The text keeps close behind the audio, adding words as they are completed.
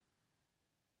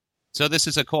So this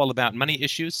is a call about money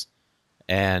issues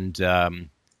and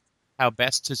how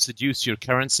best to seduce your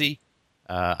currency.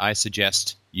 I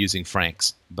suggest using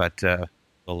francs, but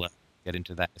we'll get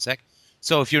into that in a sec.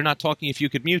 So if you're not talking, if you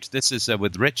could mute, this is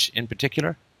with Rich in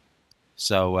particular.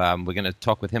 So we're going to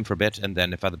talk with him for a bit, and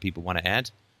then if other people want to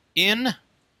add in,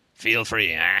 feel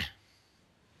free.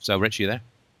 So Rich, you there?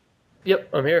 Yep,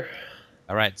 I'm here.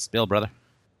 All right, spill, brother.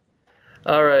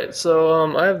 All right,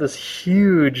 so I have this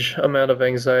huge amount of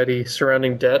anxiety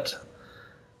surrounding debt.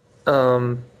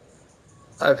 Um,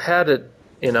 I've had it,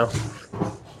 you know,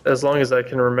 as long as I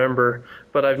can remember,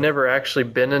 but I've never actually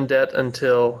been in debt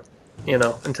until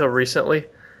recently.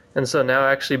 And so now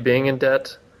actually being in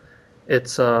debt,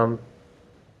 it's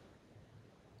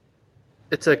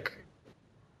it's a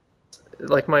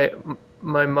like my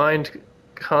mind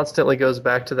constantly goes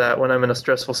back to that when I'm in a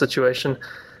stressful situation.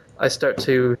 I start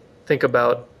to think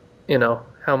about,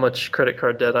 how much credit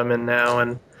card debt I'm in now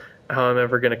and how I'm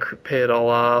ever going to pay it all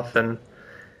off. And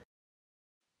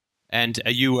And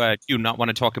do you not want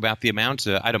to talk about the amount?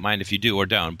 I don't mind if you do or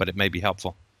don't, but it may be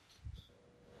helpful.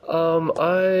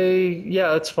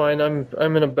 yeah, it's fine.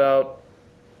 I'm in about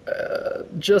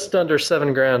just under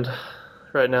 7 grand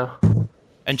right now.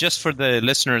 And just for the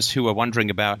listeners who are wondering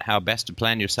about how best to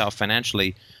plan yourself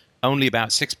financially, only about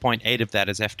 6.8 of that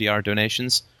is FDR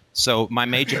donations. So my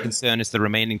major concern is the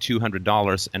remaining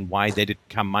 $200 and why they didn't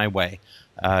come my way,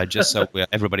 just so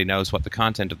everybody knows what the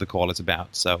content of the call is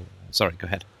about. So, sorry, go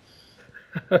ahead.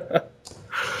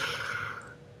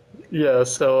 Yeah,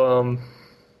 so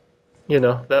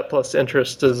that plus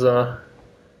interest is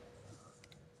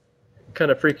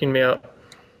kind of freaking me out.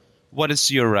 What is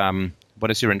your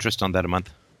interest on that a month?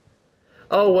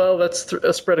 Oh well, that's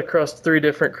spread across 3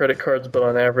 different credit cards, but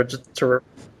on average it's around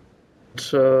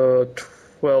 12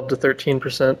 to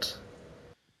 13%.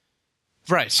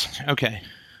 Right. Okay.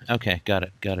 Got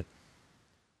it.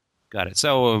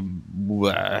 So,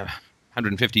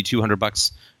 150,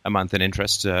 $200 a month in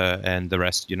interest, and the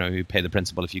rest, you pay the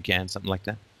principal if you can, something like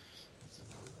that.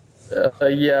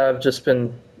 Yeah, I've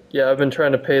been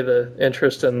trying to pay the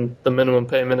interest and the minimum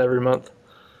payment every month.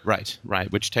 Right.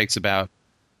 Which takes about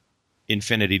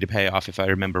infinity to pay off, if I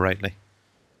remember rightly.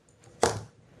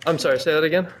 I'm sorry, say that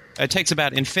again? It takes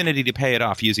about infinity to pay it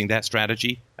off using that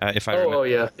strategy, if I remember. Oh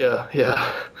yeah.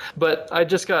 But I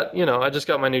just got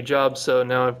my new job, so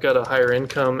now I've got a higher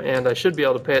income, and I should be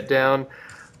able to pay it down.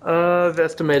 I've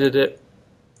estimated it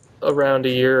around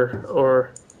a year,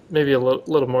 or maybe a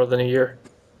little more than a year.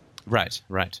 Right.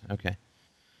 Okay.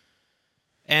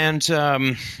 And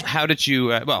how did you?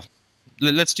 Well,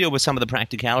 let's deal with some of the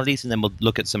practicalities, and then we'll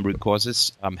look at some root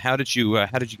causes. How did you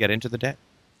get into the debt?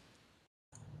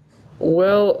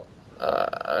 Well,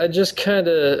 I just I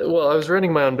was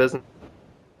running my own business.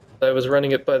 I was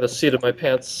running it by the seat of my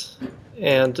pants,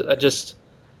 and I just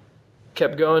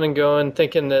kept going and going,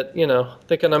 thinking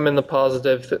I'm in the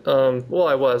positive. Well,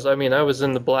 I was. I mean, I was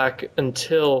in the black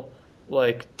until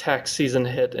like tax season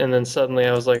hit, and then suddenly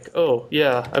I was like, oh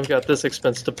yeah, I've got this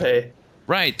expense to pay.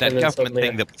 Right, that And then government suddenly,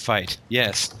 thing that we fight.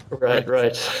 Yes.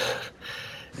 right.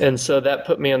 And so that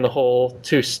put me in the hole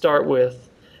to start with,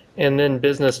 and then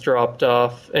business dropped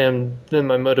off, and then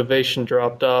my motivation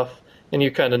dropped off. And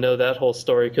you kind of know that whole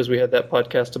story because we had that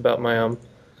podcast about my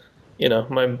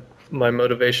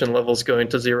motivation levels going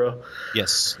to zero.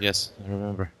 Yes, I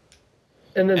remember.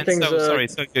 And then And things. so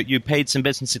you paid some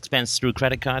business expense through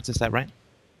credit cards, is that right?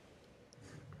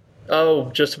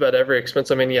 Oh, just about every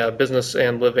expense. I mean, yeah, business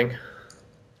and living.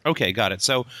 Okay, got it.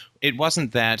 So it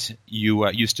wasn't that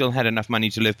you still had enough money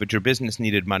to live, but your business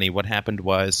needed money. What happened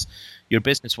was your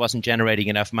business wasn't generating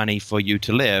enough money for you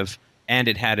to live, and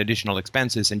it had additional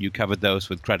expenses, and you covered those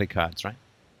with credit cards, right?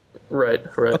 Right.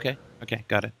 Okay,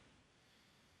 got it.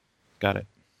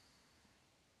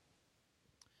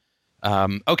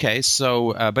 Okay,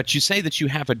 so but you say that you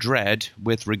have a dread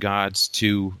with regards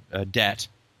to debt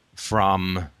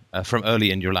from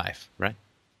early in your life, right?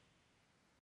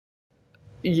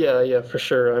 Yeah, for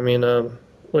sure. I mean,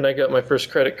 when I got my first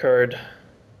credit card,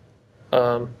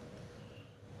 um,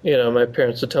 my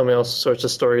parents would tell me all sorts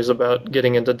of stories about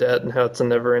getting into debt and how it's a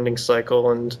never-ending cycle,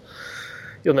 and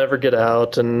you'll never get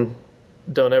out, and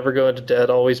don't ever go into debt.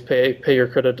 Always pay your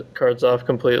credit cards off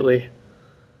completely.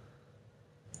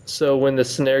 So when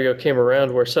this scenario came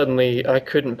around where suddenly I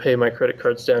couldn't pay my credit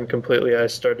cards down completely, I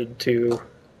started to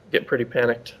get pretty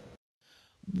panicked.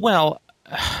 Well,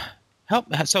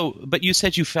 but you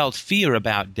said you felt fear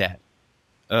about debt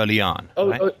early on,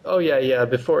 right? Oh, yeah.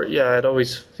 Before, yeah, I'd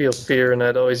always feel fear, and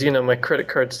I'd always, my credit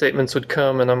card statements would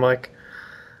come, and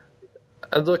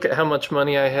I'd look at how much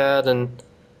money I had, and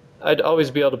I'd always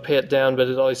be able to pay it down, but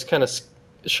it always kind of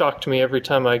shocked me every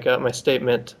time I got my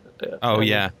statement. Oh And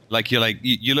yeah,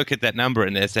 you look at that number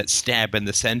and there's that stab in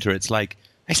the center. It's like,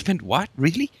 I spent what?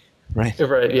 Really? Right.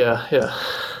 right, yeah, yeah.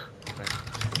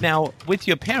 Now, with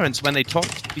your parents, when they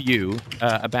talked to you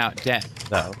about debt,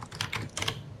 though,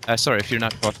 sorry if you're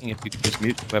not talking, if you could just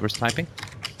mute whoever's typing.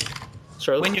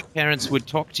 Charlie? When your parents would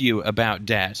talk to you about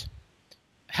debt,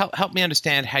 help me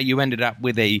understand how you ended up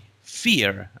with a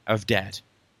fear of debt.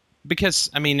 Because,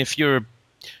 I mean, if you're,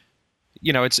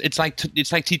 it's like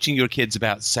teaching your kids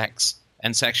about sex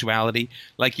and sexuality.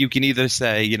 Like, you can either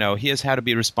say, here's how to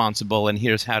be responsible and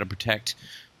here's how to protect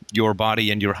your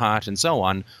body and your heart and so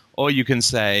on. Or you can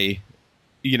say,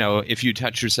 if you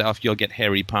touch yourself, you'll get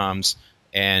hairy palms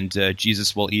and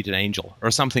Jesus will eat an angel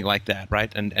or something like that,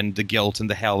 right? And the guilt and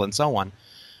the hell and so on.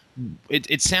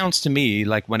 It sounds to me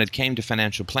like when it came to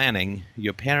financial planning,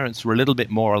 your parents were a little bit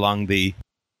more along the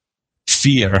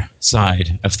fear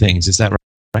side of things. Is that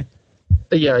right?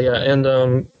 Yeah, yeah.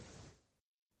 And,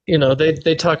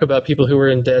 they talk about people who are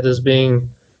in debt as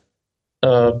being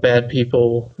bad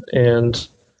people and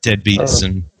Deadbeats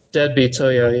and... Deadbeats, oh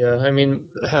yeah, yeah. I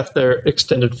mean, half their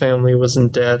extended family was in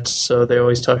debt, so they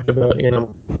always talked about,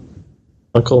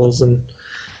 uncles and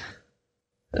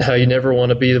how you never want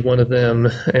to be one of them.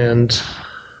 And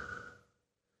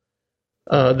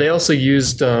they also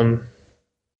used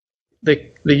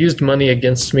they used money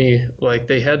against me. Like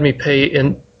they had me pay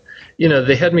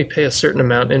they had me pay a certain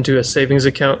amount into a savings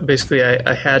account. Basically,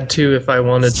 I had to if I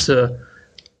wanted to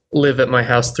live at my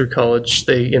house through college.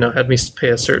 They, had me pay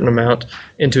a certain amount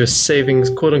into a savings,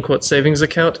 quote unquote, savings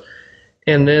account.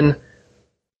 And then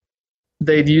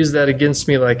they'd use that against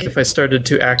me. Like if I started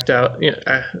to act out,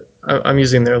 I'm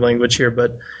using their language here,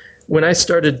 but when I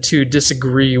started to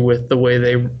disagree with the way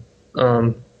they,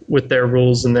 with their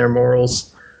rules and their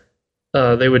morals,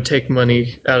 they would take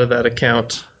money out of that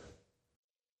account.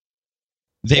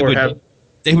 They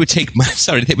would take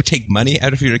money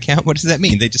out of your account. What does that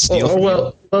mean? They just steal from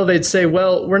you? Well, they'd say,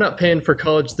 "Well, we're not paying for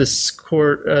college this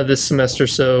semester,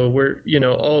 so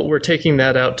we're taking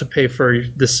that out to pay for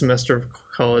this semester of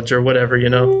college or whatever."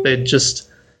 They'd just.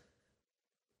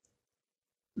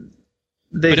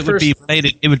 But it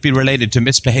would be related to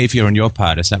misbehavior on your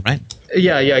part. Is that right?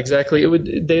 Yeah, exactly.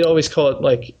 They'd always call it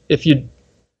like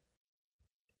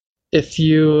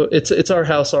it's our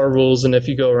house, our rules, and if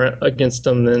you go against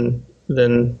them,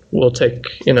 then we'll take,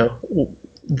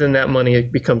 then that money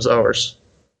becomes ours.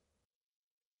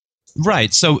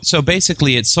 Right. So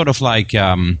basically, it's sort of like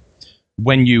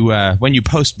when you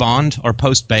post bond or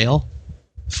post bail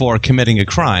for committing a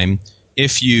crime.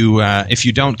 If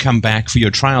you don't come back for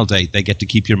your trial date, they get to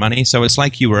keep your money. So it's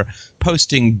like you were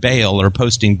posting bail or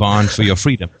posting bond for your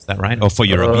freedom. Is that right? Or for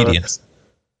your obedience?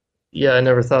 Yeah, I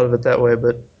never thought of it that way,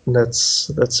 but that's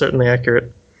certainly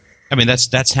accurate. I mean,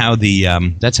 that's how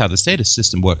the status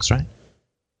system works, right?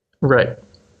 Right.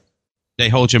 They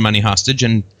hold your money hostage,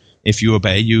 and if you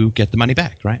obey, you get the money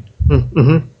back, right?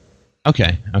 Mm-hmm.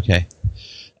 Okay.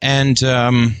 And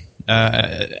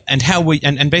how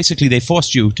and basically they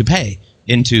forced you to pay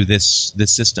into this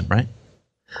system, right?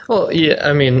 Well, yeah.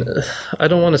 I mean, I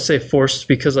don't want to say forced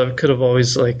because I could have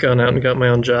always gone out and got my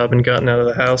own job and gotten out of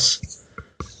the house,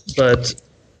 but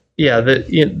yeah,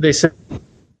 they said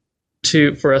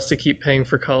for us to keep paying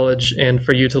for college and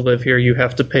for you to live here, you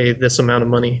have to pay this amount of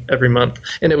money every month,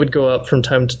 and it would go up from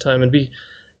time to time and be,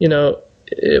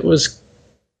 it was.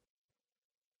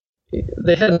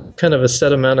 They had kind of a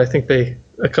set amount. I think a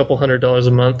couple $100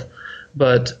 a month,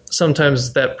 but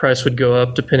sometimes that price would go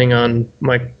up depending on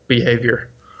my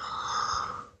behavior.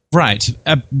 Right.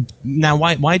 Now,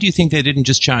 why do you think they didn't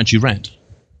just charge you rent?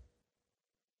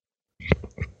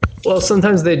 Well,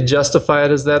 sometimes they justify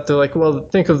it as that. They're like, well,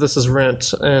 think of this as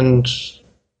rent, and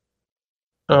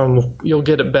you'll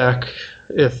get it back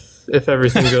if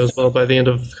everything goes well by the end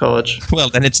of college. Well,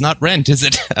 then it's not rent, is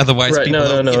it? Otherwise, right.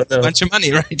 people No. a bunch of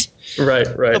money, right? Right.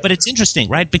 No, but it's interesting,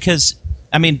 right? Because,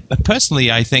 I mean,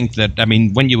 personally, I think that,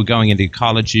 when you were going into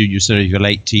college, you sort of your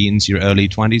late teens, your early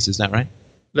 20s, is that right?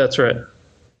 That's right.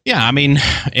 Yeah,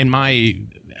 in my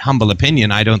humble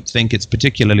opinion, I don't think it's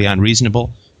particularly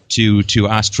unreasonable to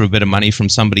ask for a bit of money from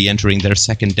somebody entering their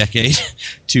second decade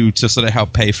to sort of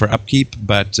help pay for upkeep.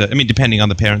 But, depending on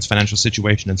the parents' financial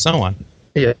situation and so on.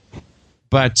 Yeah.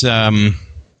 But I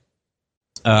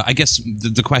guess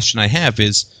the question I have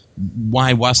is,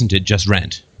 why wasn't it just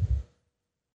rent?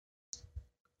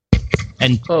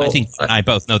 And I think I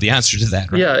both know the answer to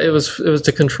that, right? Yeah, it was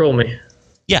to control me.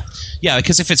 Yeah,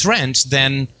 because if it's rent,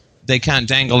 then they can't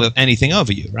dangle anything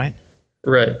over you, right?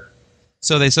 Right.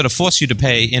 So they sort of force you to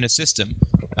pay in a system,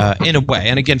 in a way.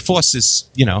 And again, force is,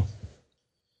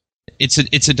 it's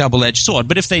a double-edged sword.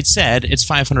 But if they'd said it's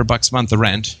 $500 a month the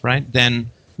rent, right?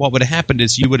 Then what would have happened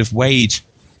is you would have weighed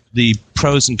the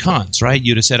pros and cons, right?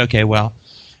 You'd have said, okay, well,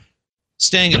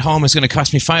 staying at home is going to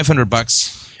cost me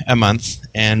 $500 a month,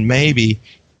 and maybe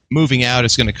moving out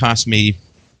is going to cost me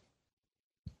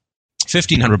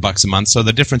 $1,500 a month. So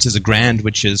the difference is $1,000,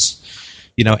 which is,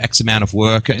 X amount of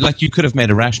work. Like, you could have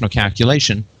made a rational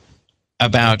calculation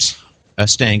about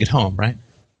staying at home, right?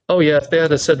 Oh yeah, if they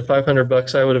had said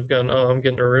 $500, I would have gone, oh, I'm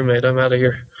getting a roommate. I'm out of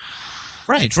here.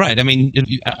 Right. I mean,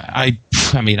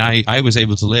 I was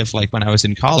able to live, like, when I was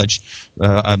in college,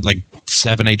 like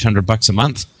 $700-800 a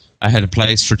month. I had a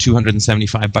place for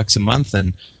 $275 a month,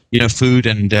 and food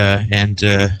and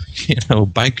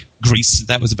bike grease.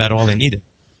 That was about all I needed.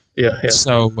 Yeah.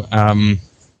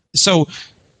 So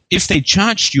if they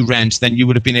charged you rent, then you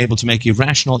would have been able to make a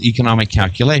rational economic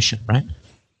calculation, right?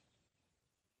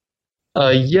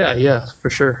 Yeah, for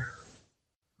sure.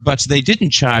 But they didn't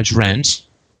charge rent.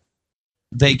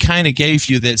 They kind of gave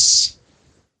you this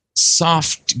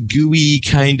soft, gooey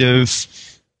kind of,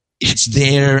 it's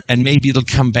there, and maybe it'll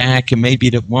come back, and maybe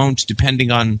it won't,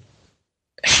 depending on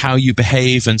how you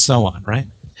behave and so on, right?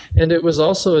 And it was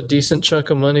also a decent chunk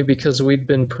of money because we'd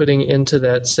been putting into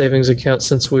that savings account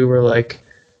since we were, like,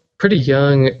 pretty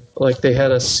young. Like, they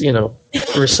had us,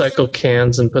 recycle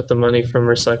cans and put the money from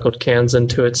recycled cans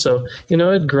into it. So, it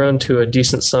had grown to a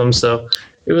decent sum, so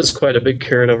it was quite a big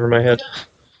carrot over my head.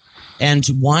 And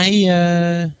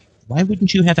why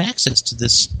wouldn't you have access to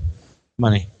this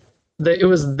money? It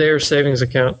was their savings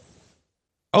account.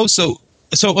 Oh, so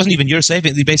it wasn't even your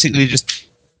savings. They basically just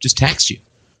taxed you.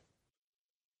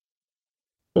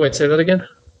 Wait, say that again?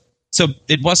 So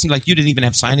it wasn't like you didn't even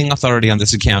have signing authority on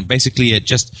this account. Basically,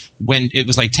 it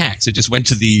was like tax. It just went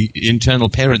to the internal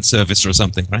parent service or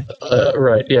something, right?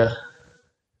 Right, yeah.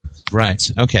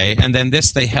 Right, okay. And then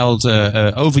this they held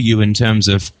over you in terms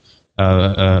of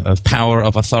power,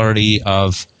 of authority,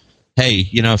 of, hey,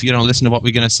 if you don't listen to what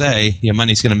we're going to say, your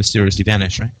money's going to mysteriously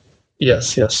vanish, right?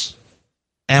 Yes.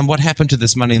 And what happened to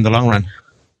this money in the long run?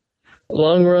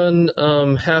 Long run,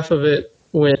 half of it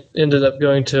ended up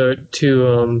going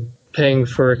to paying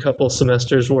for a couple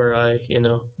semesters where I,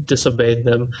 disobeyed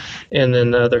them, and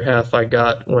then the other half I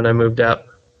got when I moved out,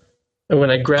 when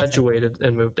I graduated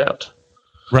and moved out.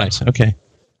 Right. Okay.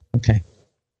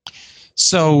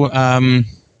 So, I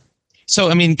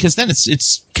mean, because then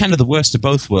it's kind of the worst of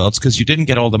both worlds, because you didn't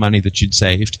get all the money that you'd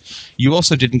saved. You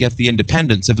also didn't get the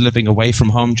independence of living away from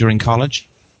home during college.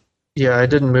 Yeah, I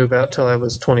didn't move out till I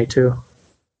was 22.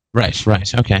 Right.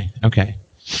 Okay.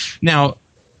 Now,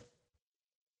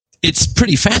 it's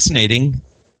pretty fascinating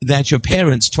that your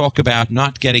parents talk about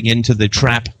not getting into the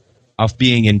trap of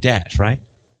being in debt, right?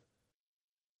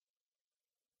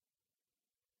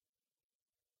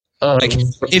 Like,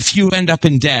 if you end up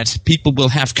in debt, people will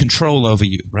have control over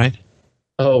you, right?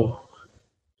 Oh,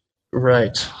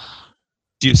 right.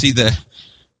 Do you see the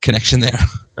connection there?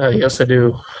 Yes, I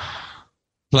do.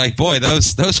 Like, boy,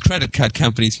 those credit card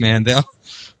companies, man, they'll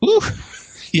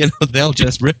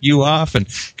just rip you off and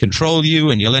control you,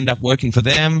 and you'll end up working for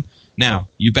them. Now,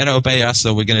 you better obey us,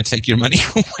 or we're going to take your money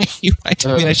away.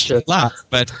 I should laugh,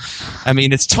 but I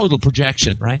mean, it's total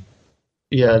projection, right?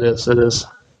 Yeah, it is.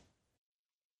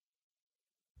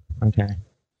 Okay.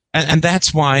 And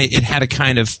that's why it had a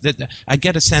kind of, I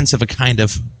get a sense of a kind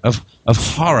of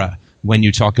horror when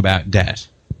you talk about debt.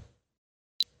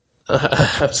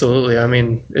 Absolutely. I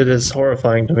mean, it is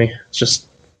horrifying to me. It's just,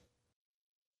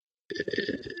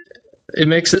 it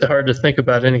makes it hard to think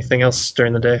about anything else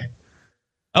during the day.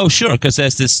 Oh, sure, because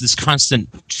there's this constant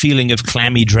feeling of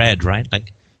clammy dread, right?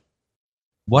 Like,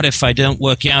 what if I don't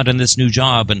work out in this new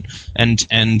job, and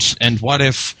what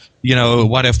if,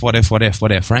 what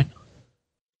if, right?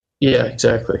 Yeah,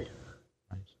 exactly.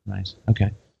 Right.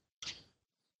 Okay.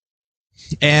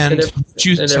 I'm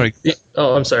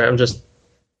sorry.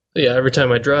 Every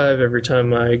time I drive, every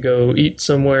time I go eat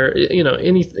somewhere,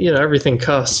 everything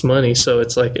costs money. So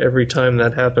it's like every time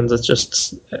that happens, it's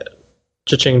just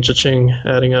cha-ching,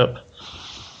 adding up.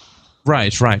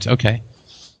 Right. Okay.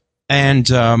 And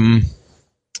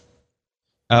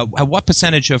what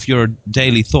percentage of your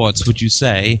daily thoughts would you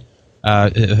say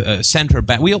center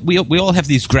back? We all have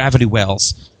these gravity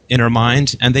wells in our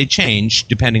mind, and they change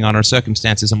depending on our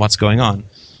circumstances and what's going on.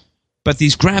 But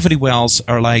these gravity wells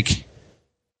are like,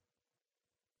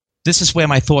 this is where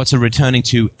my thoughts are returning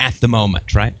to at the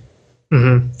moment, right?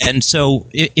 Mm-hmm. And so,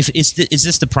 is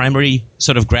this the primary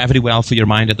sort of gravity well for your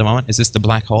mind at the moment? Is this the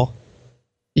black hole?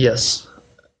 Yes.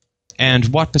 And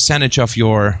what percentage of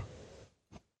your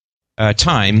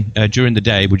time during the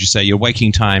day, would you say, your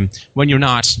waking time, when you're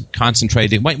not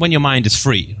concentrating, when your mind is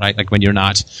free, right? Like when you're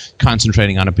not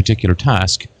concentrating on a particular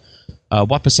task,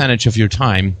 what percentage of your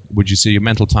time would you say, your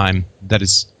mental time that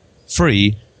is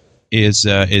free, is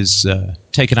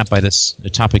taken up by this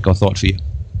topic or thought for you?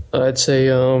 I'd say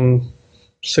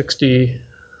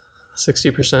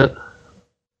 60%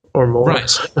 or more.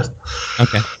 Right.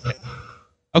 Okay.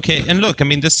 Okay, and look, I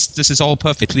mean, this is all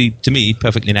perfectly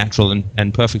natural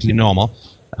and perfectly normal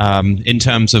in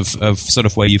terms of sort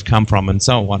of where you've come from and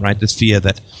so on, right? This fear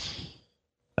that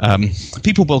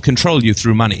people will control you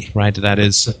through money, right? That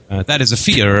is a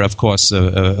fear, of course,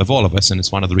 of all of us, and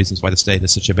it's one of the reasons why the state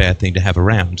is such a bad thing to have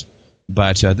around.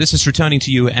 But this is returning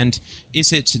to you, and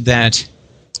is it that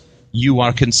you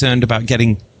are concerned about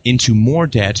getting into more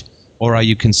debt, or are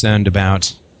you concerned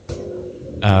about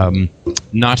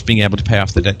not being able to pay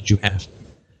off the debt that you have?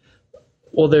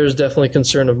 Well, there's definitely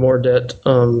concern of more debt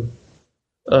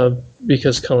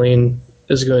because Colleen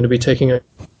is going to be taking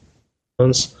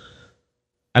loans.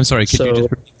 I'm sorry, could you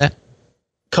just repeat that?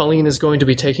 Colleen is going to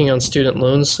be taking on student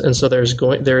loans, and so there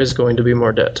is going to be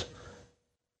more debt.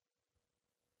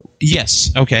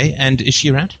 Yes, okay. And is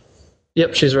she around?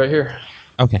 Yep, she's right here.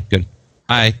 Okay, good.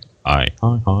 Hi. How's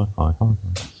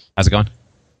it going?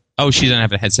 Oh, she doesn't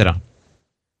have a headset on.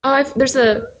 There's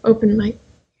a open mic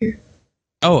here.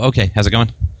 Oh, okay. How's it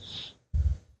going?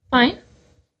 Fine.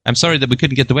 I'm sorry that we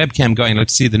couldn't get the webcam going.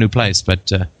 Let's see the new place,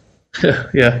 but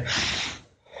yeah.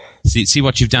 See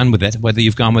what you've done with it. Whether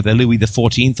you've gone with a Louis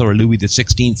XIV or a Louis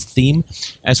XVI theme,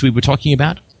 as we were talking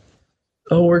about.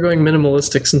 Oh, we're going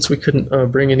minimalistic since we couldn't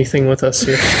bring anything with us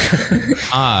here.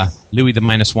 Louis the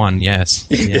 -1. Yes.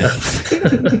 Yeah.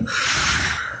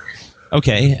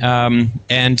 Okay.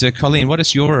 And Colleen, what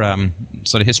is your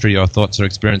sort of history or thoughts or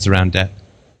experience around debt?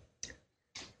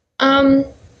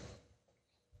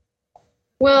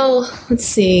 Well, let's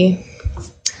see.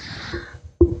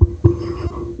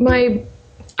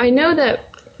 I know that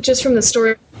just from the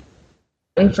story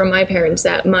from my parents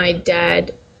that my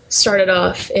dad started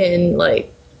off in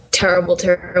like terrible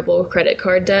credit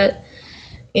card debt,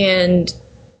 and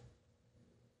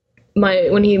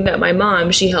when he met my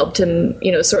mom, she helped him,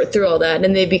 sort through all that,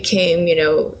 and they became,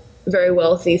 very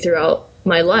wealthy throughout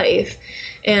my life.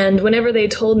 And whenever they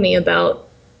told me about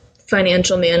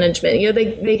financial management,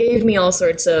 they gave me all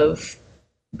sorts of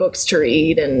books to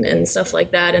read and stuff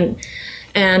like that,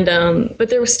 but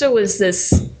there still was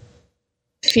this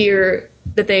fear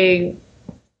that they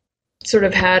sort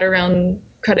of had around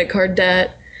credit card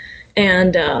debt.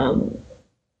 And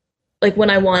like when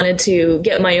I wanted to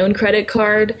get my own credit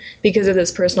card because of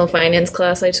this personal finance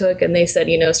class I took, and they said,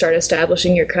 start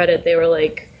establishing your credit, they were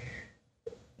like,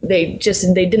 they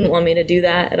didn't want me to do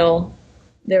that at all.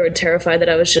 They were terrified that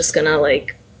I was just gonna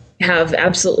like have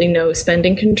absolutely no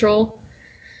spending control.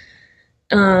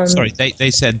 Sorry, they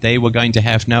said they were going to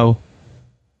have no...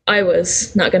 I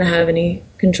was not going to have any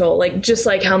control, just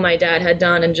like how my dad had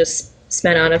done and just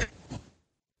spent on it.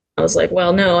 I was like,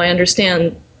 well, no, I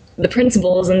understand the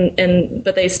principles,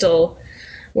 but they still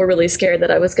were really scared that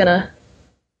I was going to,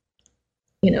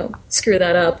 screw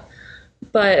that up.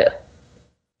 But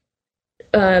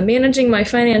managing my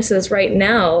finances right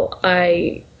now,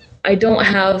 I don't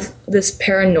have this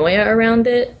paranoia around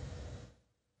it.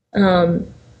 I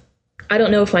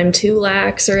don't know if I'm too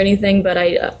lax or anything, but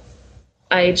I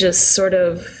just sort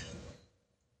of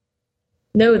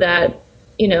know that,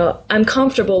 I'm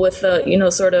comfortable with the,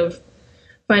 sort of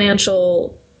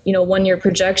financial, 1-year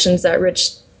projections that Rich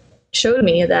showed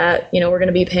me that, we're going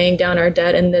to be paying down our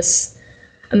debt in this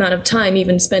amount of time,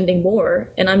 even spending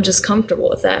more. And I'm just comfortable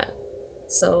with that.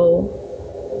 So.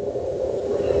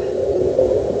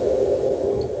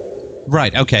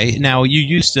 Right. Okay. Now,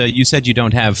 you said you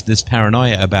don't have this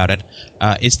paranoia about it.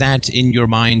 Is that in your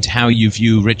mind how you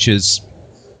view Rich's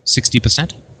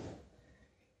 60%?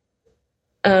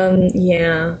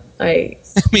 Yeah. I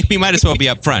mean, we might as well be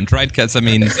upfront, right? Because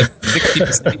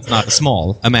 60% is not a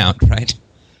small amount, right?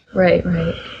 Right.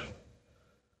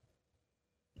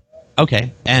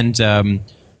 Okay. And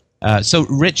so,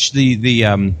 Rich,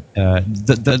 the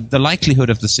likelihood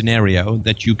of the scenario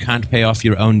that you can't pay off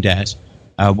your own debt.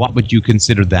 What would you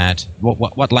consider that?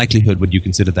 What likelihood would you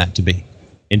consider that to be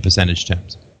in percentage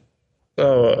terms?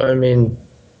 Oh,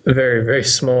 very, very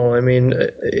small.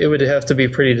 It would have to be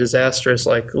pretty disastrous,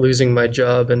 like losing my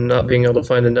job and not being able to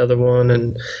find another one.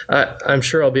 And I'm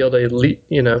sure I'll be able to,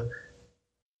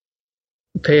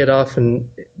 pay it off in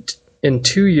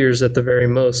 2 years at the very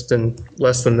most, and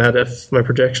less than that if my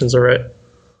projections are right.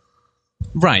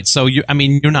 Right. So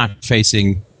you're not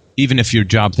facing, even if your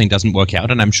job thing doesn't work out,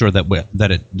 and I'm sure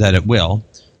that it will,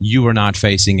 you were not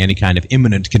facing any kind of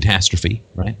imminent catastrophe,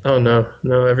 right? Oh no,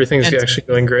 everything's actually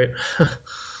going great.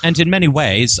 And in many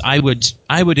ways, I would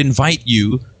invite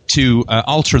you to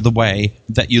alter the way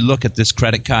that you look at this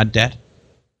credit card debt.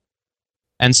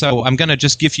 And so I'm going to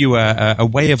just give you a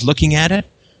way of looking at it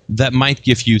that might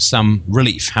give you some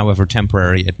relief, however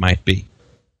temporary it might be.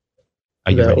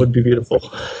 That would be beautiful.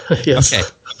 Yes.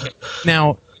 Okay.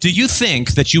 Now, do you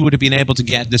think that you would have been able to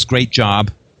get this great job,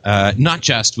 not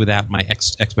just without my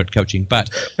expert coaching, but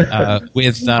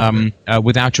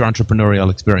without your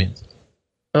entrepreneurial experience?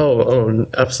 Oh,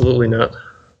 absolutely not.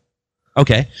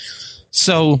 Okay.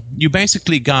 So you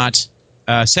basically got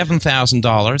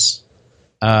 $7,000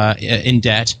 in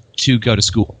debt to go to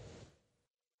school.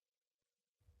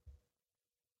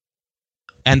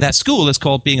 And that school is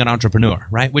called Being an Entrepreneur,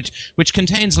 right? Which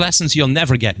contains lessons you'll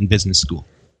never get in business school.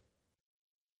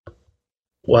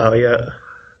 Wow, yeah.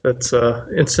 That's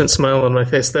instant smile on my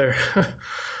face there.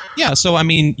 Yeah, so I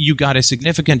mean, you got a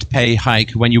significant pay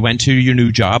hike when you went to your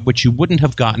new job, which you wouldn't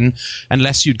have gotten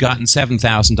unless you'd gotten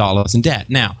 $7,000 in debt.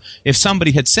 Now, if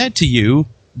somebody had said to you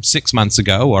 6 months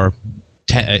ago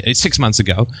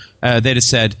they'd have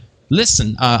said,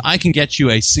 listen, I can get you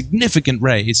a significant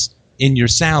raise in your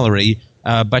salary,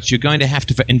 but you're going to have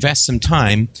to invest some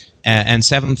time and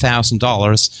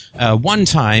 $7,000 one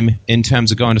time in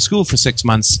terms of going to school for 6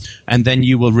 months, and then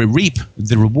you will reap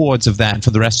the rewards of that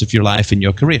for the rest of your life in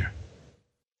your career.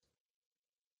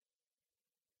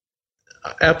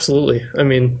 Absolutely. I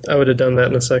mean, I would have done that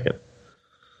in a second.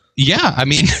 Yeah, I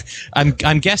mean,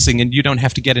 I'm guessing, and you don't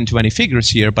have to get into any figures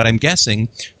here, but I'm guessing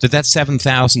that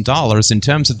 $7,000 in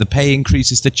terms of the pay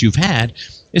increases that you've had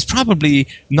is probably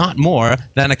not more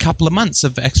than a couple of months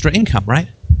of extra income, right?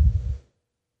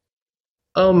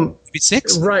 Maybe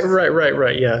 6? Right.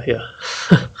 Yeah.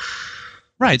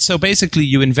 Right. So basically,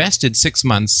 you invested 6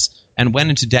 months and went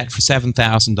into debt for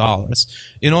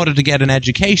 $7,000 in order to get an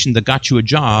education that got you a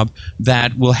job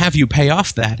that will have you pay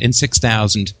off that in 6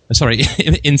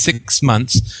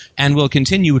 months, and will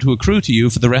continue to accrue to you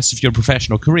for the rest of your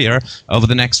professional career over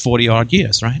the next 40-odd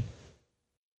years, right?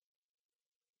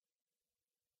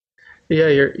 Yeah,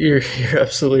 you're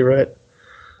absolutely right.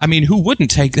 I mean, who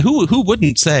wouldn't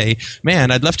say,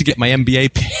 man, I'd love to get my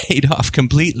MBA paid off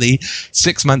completely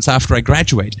 6 months after I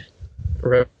graduate?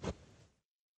 Right.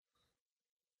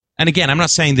 And again, I'm not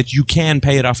saying that you can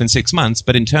pay it off in 6 months,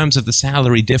 but in terms of the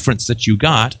salary difference that you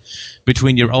got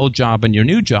between your old job and your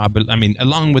new job, I mean,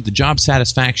 along with the job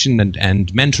satisfaction and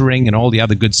mentoring and all the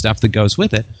other good stuff that goes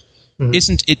with it, mm-hmm.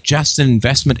 Isn't it just an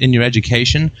investment in your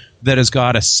education that has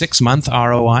got a 6-month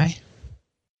ROI?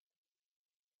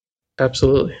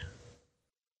 Absolutely.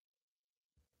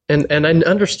 And I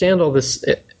understand all this,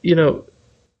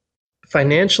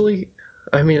 financially.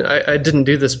 I mean, I didn't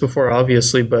do this before,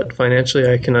 obviously, but financially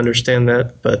I can understand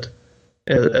that. But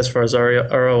as far as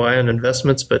ROI on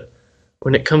investments, but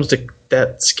when it comes to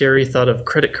that scary thought of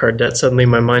credit card debt, suddenly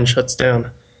my mind shuts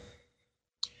down.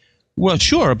 Well,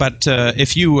 sure, but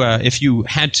if you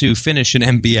had to finish an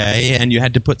MBA and you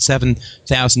had to put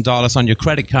 $7,000 on your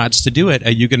credit cards to do it,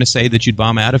 are you going to say that you'd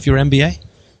bomb out of your MBA?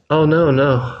 Oh,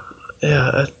 no.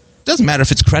 Yeah. Doesn't matter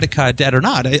if it's credit card debt or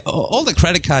not. All the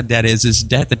credit card debt is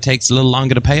debt that takes a little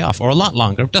longer to pay off, or a lot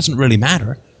longer. It doesn't really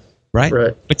matter, right?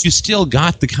 Right. But you still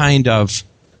got the kind of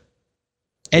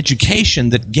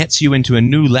education that gets you into a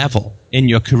new level in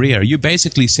your career. You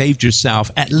basically saved yourself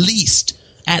at least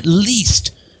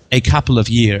a couple of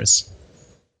years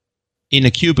in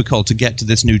a cubicle to get to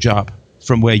this new job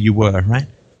from where you were, right?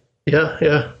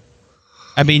 Yeah.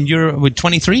 I mean, you're with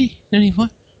 23?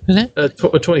 What is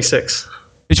that? 26.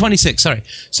 You're 26, sorry.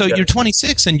 So You're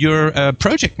 26 and you're a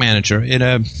project manager in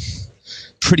a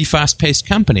pretty fast-paced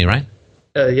company, right?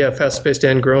 Yeah, fast-paced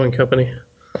and growing company.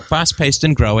 Fast-paced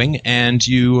and growing, and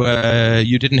you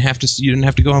didn't have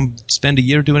to go and spend a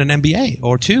year doing an MBA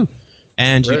or two.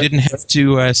 And you didn't have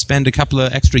to spend a couple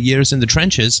of extra years in the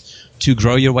trenches to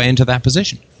grow your way into that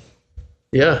position.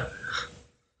 Yeah.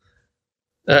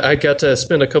 I got to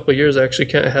spend a couple of years actually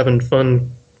having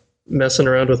fun messing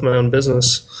around with my own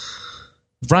business.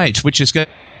 Right, which is going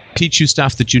to teach you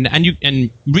stuff that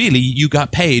and really you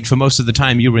got paid for most of the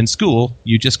time you were in school.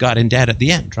 You just got in debt at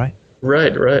the end, right?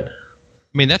 Right.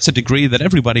 I mean, that's a degree that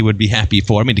everybody would be happy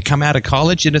for. I mean, to come out of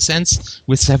college, in a sense,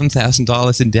 with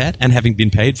 $7,000 in debt and having been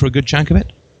paid for a good chunk of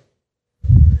it.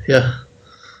 Yeah.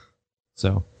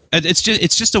 So it's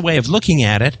just a way of looking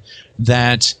at it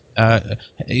that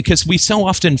because we so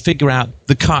often figure out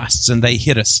the costs and they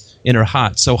hit us in our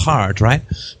heart so hard, right?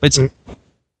 But it's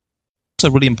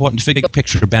also really important to figure out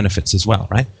picture benefits as well,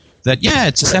 right? That, yeah,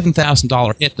 it's a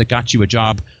 $7,000 hit that got you a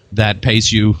job that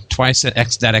pays you twice that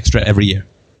extra every year.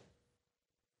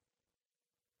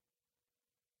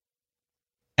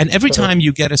 And every time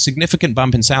you get a significant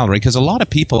bump in salary, because a lot of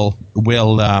people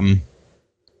will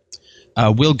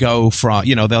go from,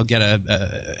 they'll get a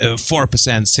 4%,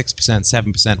 6%,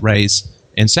 7% raise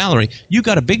in salary. You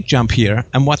got a big jump here,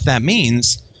 and what that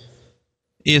means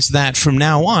is that from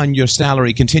now on, your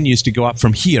salary continues to go up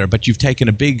from here, but you've taken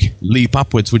a big leap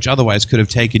upwards, which otherwise could have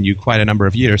taken you quite a number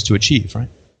of years to achieve, right?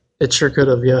 It sure could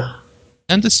have, yeah.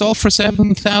 And this all for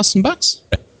 $7,000.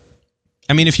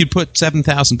 I mean, if you put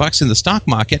 $7,000 in the stock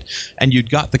market and you'd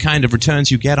got the kind of returns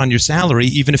you get on your salary,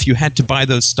 even if you had to buy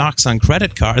those stocks on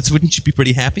credit cards, wouldn't you be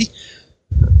pretty happy?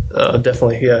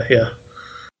 Definitely, yeah.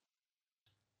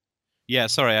 Yeah,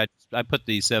 sorry, I put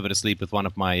the server to sleep with one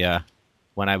of my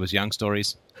when I was young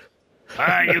stories.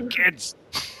 You kids,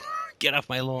 get off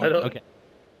my lawn. Okay.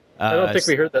 I don't think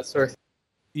we heard that story.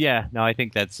 Yeah, no, I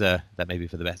think that may be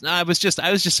for the best. No, I was just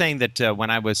saying that when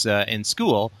I was in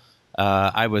school,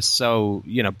 I was so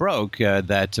broke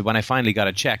that when I finally got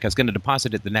a check, I was going to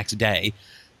deposit it the next day,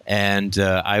 and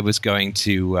I was going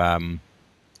to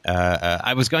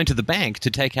the bank to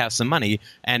take out some money,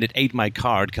 and it ate my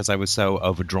card because I was so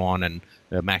overdrawn and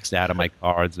maxed out on my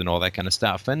cards and all that kind of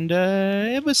stuff, and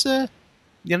it was it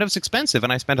was expensive,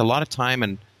 and I spent a lot of time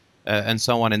and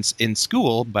so on in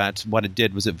school. But what it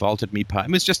did was it vaulted me past.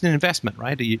 It was just an investment,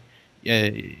 right?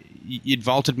 It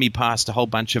vaulted me past a whole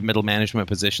bunch of middle management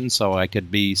positions, so I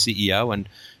could be CEO and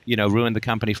ruin the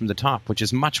company from the top, which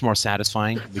is much more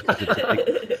satisfying because it's a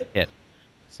big hit.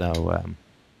 So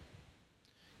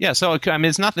yeah, so I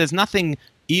mean, there's nothing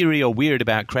eerie or weird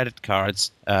about credit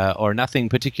cards, or nothing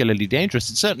particularly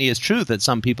dangerous. It certainly is true that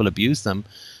some people abuse them,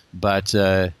 but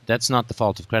that's not the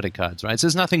fault of credit cards, right? So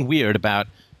there's nothing weird about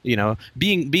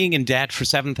being in debt for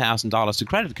 $7,000 to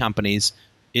credit companies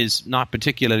is not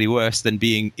particularly worse than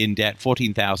being in debt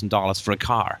 $14,000 for a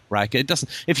car, right? It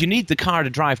doesn't. If you need the car to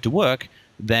drive to work,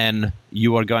 then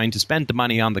you are going to spend the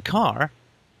money on the car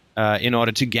in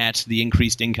order to get the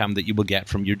increased income that you will get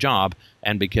from your job,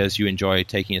 and because you enjoy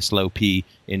taking a slow pee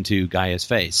into Gaia's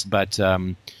face. But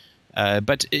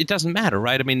it doesn't matter,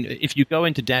 right? I mean, if you go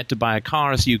into debt to buy a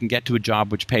car so you can get to a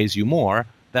job which pays you more,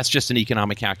 that's just an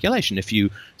economic calculation.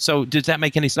 So does that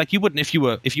make any sense? Like, you wouldn't if you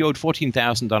owed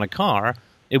 $14,000 on a car,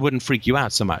 it wouldn't freak you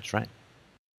out so much, right?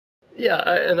 Yeah,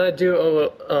 and I do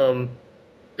owe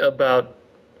about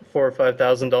 $4,000 or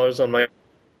 $5,000 on my.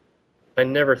 I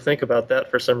never think about that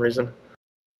for some reason.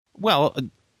 Well,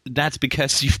 that's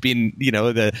because you've been,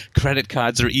 the credit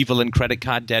cards are evil and credit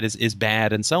card debt is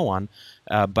bad and so on.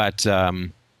 But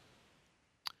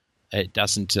it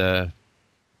doesn't.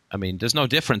 I mean, there's no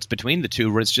difference between the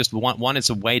two. Where it's just one is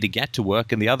a way to get to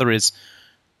work, and the other is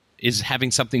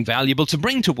having something valuable to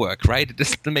bring to work, right? It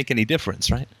doesn't make any difference,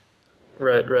 right?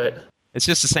 Right. It's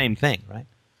just the same thing, right?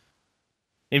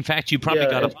 In fact, you probably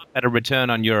got a lot better return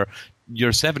on your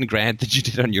 $7,000 than you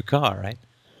did on your car, right?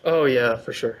 Oh yeah,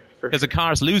 for sure. Because a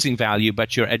car is losing value,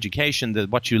 but your education,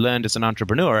 what you learned as an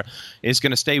entrepreneur, is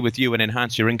going to stay with you and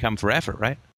enhance your income forever,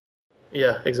 right?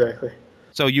 Yeah, exactly.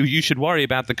 So you should worry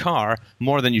about the car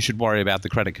more than you should worry about the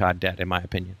credit card debt, in my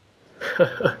opinion.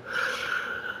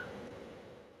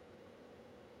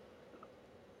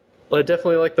 Well, I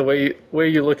definitely like the way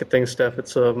you look at things, Steph.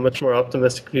 It's a much more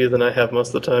optimistic view than I have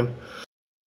most of the time.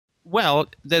 Well,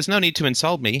 there's no need to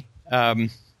insult me,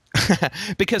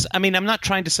 because I mean, I'm not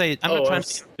trying to say I'm not trying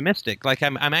to be optimistic. Like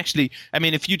I'm actually. I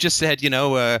mean, if you just said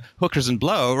hookers and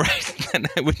blow, right, then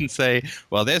I wouldn't say,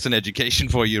 well, there's an education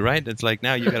for you, right? It's like,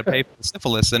 now you got to pay for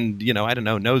syphilis and I don't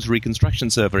know, nose reconstruction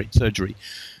surgery,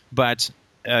 but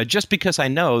just because I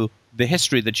know the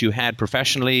history that you had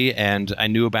professionally and I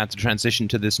knew about the transition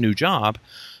to this new job,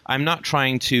 I'm not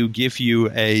trying to give you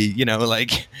a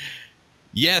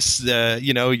yes,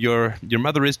 your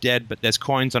mother is dead, but there's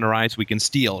coins on her eyes we can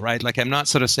steal, right? Like, I'm not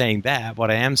sort of saying that.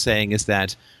 What I am saying is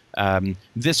that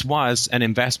this was an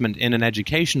investment in an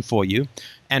education for you.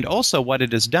 And also what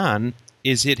it has done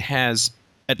is it has,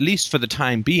 at least for the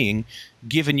time being,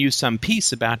 given you some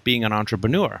peace about being an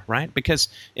entrepreneur, right? Because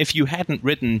if you hadn't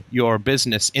ridden your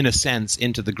business, in a sense,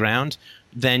 into the ground,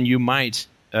 then you might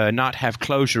not have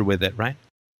closure with it, right?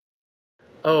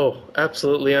 Oh,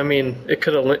 absolutely. I mean, I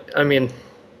could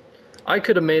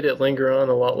have made it linger on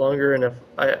a lot longer, and if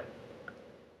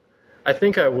I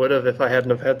think I would have if I hadn't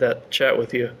have had that chat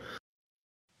with you.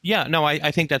 Yeah, no,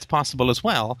 I think that's possible as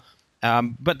well.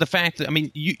 But the fact that, I mean,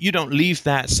 you don't leave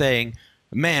that saying,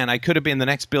 man, I could have been the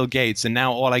next Bill Gates, and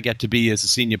now all I get to be is a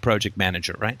senior project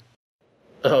manager, right?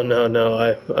 Oh,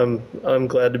 no, I'm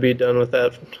glad to be done with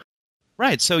that.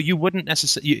 Right, so you wouldn't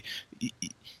necessarily...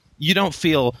 you don't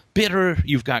feel bitter.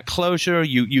 You've got closure.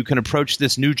 You can approach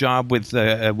this new job with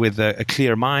a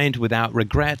clear mind, without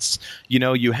regrets.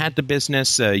 You had the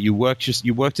business. You worked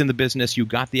in the business. You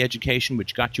got the education,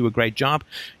 which got you a great job.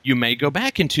 You may go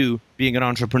back into being an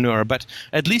entrepreneur, but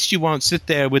at least you won't sit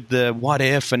there with the what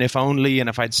if and if only and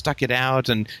if I'd stuck it out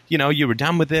and you were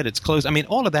done with it. It's closed. I mean,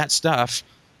 all of that stuff.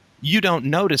 You don't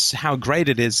notice how great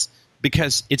it is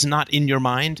because it's not in your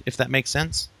mind. If that makes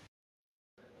sense.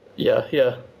 Yeah.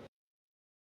 Yeah.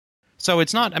 So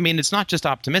it's not just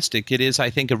optimistic. It is,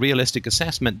 I think, a realistic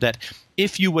assessment that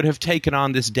if you would have taken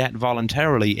on this debt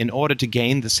voluntarily in order to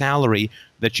gain the salary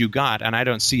that you got, and I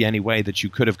don't see any way that you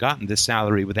could have gotten this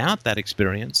salary without that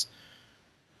experience,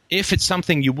 if it's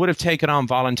something you would have taken on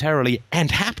voluntarily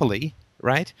and happily,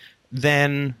 right,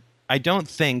 then I don't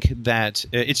think that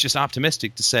it's just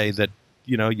optimistic to say that,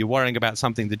 you're worrying about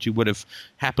something that you would have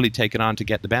happily taken on to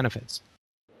get the benefits.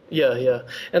 Yeah, yeah.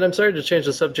 And I'm sorry to change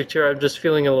the subject here. I'm just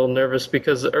feeling a little nervous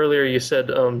because earlier you said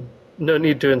no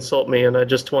need to insult me, and I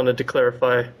just wanted to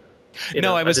clarify.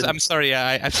 I'm sorry.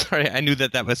 I'm sorry. I knew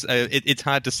that was. It's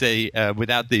hard to say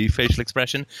without the facial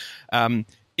expression.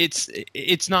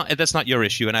 It's not. That's not your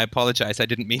issue, and I apologize. I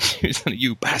didn't mean to.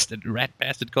 You bastard, rat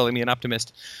bastard, calling me an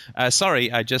optimist.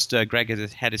 Sorry. I just Greg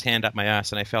had his hand up my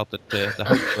ass, and I felt that the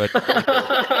hope would.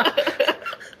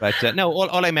 But no,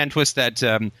 all I meant was that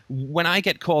when I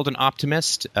get called an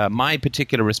optimist, my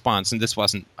particular response, and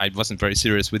I wasn't very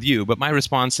serious with you, but my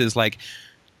response is like,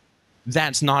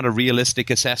 that's not a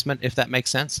realistic assessment, if that makes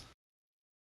sense.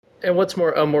 And what's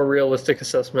a more realistic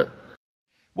assessment?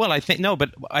 Well, I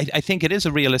think it is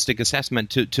a realistic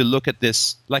assessment to look at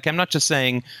this. Like, I'm not just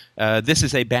saying this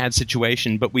is a bad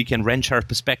situation, but we can wrench our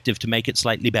perspective to make it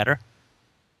slightly better.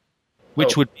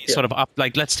 Which would be sort of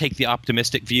let's take the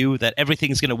optimistic view that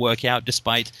everything's going to work out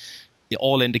despite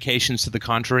all indications to the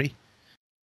contrary.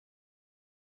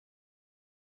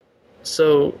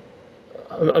 So,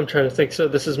 I'm trying to think. So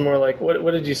this is more like, what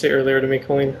did you say earlier to me,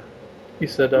 Colleen? You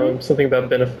said something about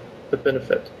the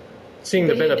benefit. Seeing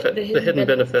the benefit, the hidden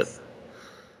benefit.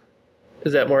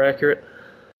 Is that more accurate?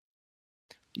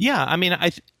 Yeah, I mean,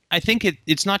 I think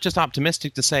it's not just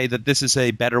optimistic to say that this is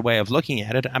a better way of looking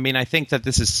at it. I mean, I think that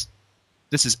this is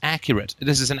accurate.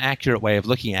 This is an accurate way of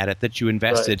looking at it, that you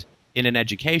invested in an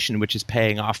education which is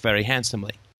paying off very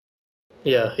handsomely.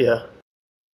 Yeah, yeah.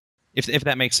 If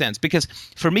that makes sense. Because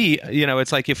for me,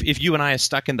 it's like if you and I are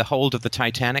stuck in the hold of the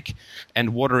Titanic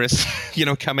and water is,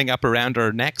 coming up around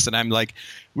our necks and I'm like,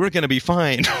 we're going to be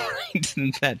fine. Right?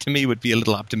 And that to me would be a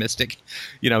little optimistic,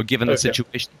 given the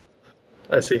situation.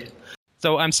 I see.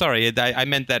 So I'm sorry, I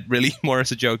meant that really more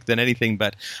as a joke than anything,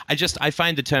 but I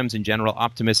find the terms in general,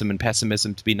 optimism and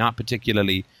pessimism, to be not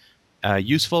particularly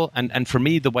useful. And for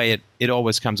me, the way it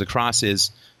always comes across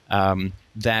is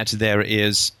that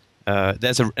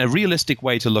there's a realistic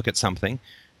way to look at something,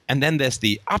 and then there's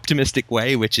the optimistic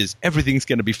way, which is everything's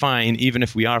going to be fine, even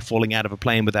if we are falling out of a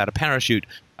plane without a parachute.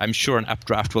 I'm sure an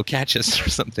updraft will catch us or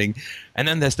something. And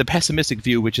then there's the pessimistic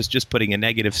view, which is just putting a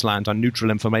negative slant on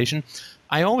neutral information.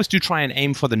 I always do try and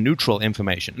aim for the neutral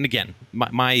information. And again,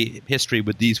 my history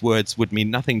with these words would mean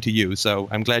nothing to you, so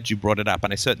I'm glad you brought it up.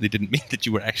 And I certainly didn't mean that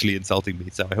you were actually insulting me,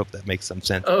 so I hope that makes some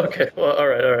sense. Oh, okay. Well, all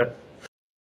right.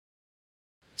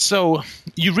 So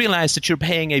you realize that you're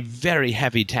paying a very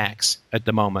heavy tax at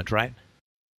the moment, right?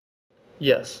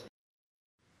 Yes.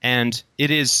 And it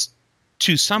is,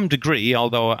 to some degree,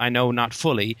 although I know not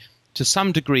fully, to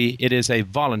some degree it is a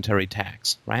voluntary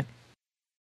tax, right?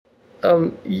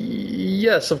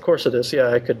 Yes, of course it is. Yeah,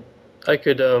 I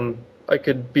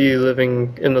could be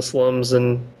living in the slums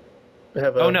and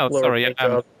have a lower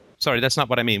job. Sorry, that's not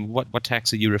what I mean. What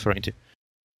tax are you referring to?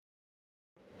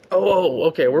 Oh,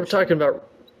 okay. We're talking about.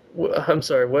 I'm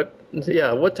sorry.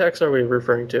 What tax are we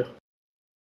referring to?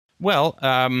 Well,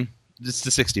 it's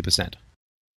the 60%.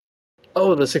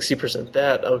 Oh, the 60%.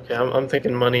 That okay. I'm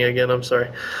thinking money again. I'm sorry.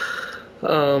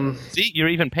 See, you're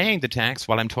even paying the tax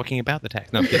while I'm talking about the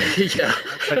tax. No, yeah.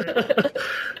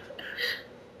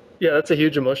 Yeah, that's a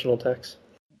huge emotional tax.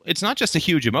 It's not just a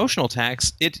huge emotional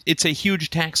tax. It's a huge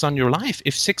tax on your life.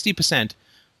 If 60%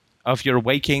 of your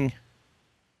waking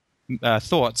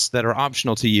thoughts that are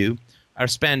optional to you are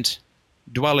spent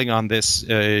dwelling on this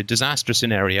disaster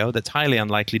scenario that's highly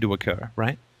unlikely to occur,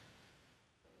 right?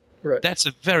 Right. That's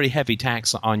a very heavy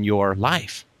tax on your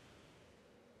life.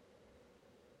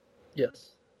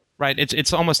 Yes. Right.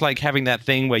 It's almost like having that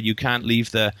thing where you can't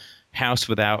leave the house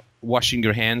without washing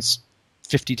your hands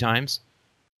 50 times.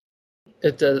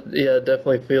 It does. Yeah, it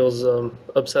definitely feels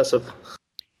obsessive.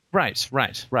 Right.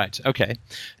 Okay.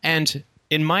 And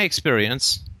in my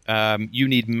experience, you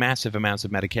need massive amounts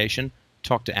of medication.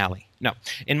 Talk to Allie. No.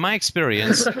 In my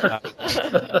experience,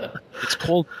 it's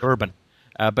called bourbon.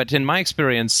 But in my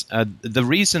experience, the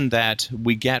reason that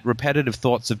we get repetitive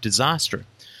thoughts of disaster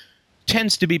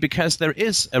tends to be because there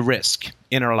is a risk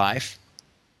in our life,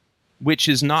 which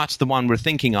is not the one we're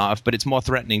thinking of, but it's more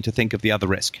threatening to think of the other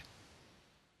risk.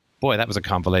 Boy, that was a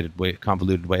convoluted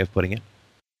way of putting it.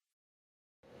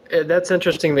 That's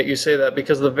interesting that you say that,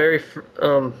 because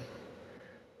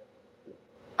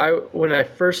when I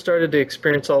first started to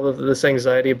experience all of this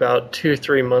anxiety about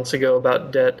 2-3 months ago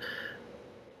about debt,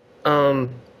 I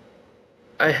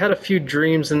had a few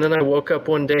dreams, and then I woke up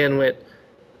one day and went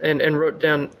and wrote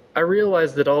down. I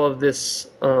realized that all of this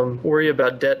worry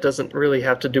about debt doesn't really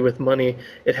have to do with money.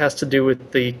 It has to do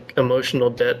with the emotional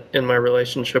debt in my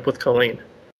relationship with Colleen.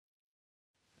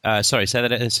 Sorry,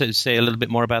 say a little bit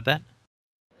more about that.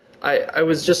 I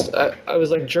was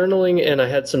like journaling, and I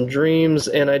had some dreams,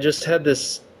 and I just had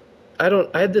this. I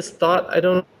had this thought. I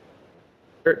don't know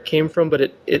where it came from,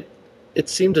 but it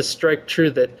seemed to strike true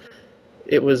that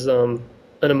it was an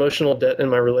emotional debt in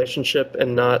my relationship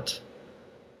and not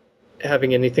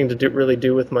having anything to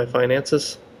do with my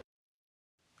finances.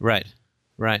 Right.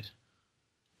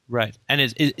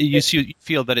 And you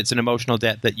feel that it's an emotional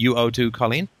debt that you owe to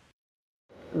Colleen?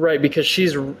 Right, because she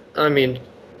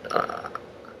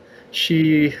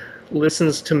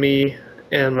listens to me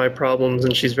and my problems,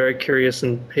 and she's very curious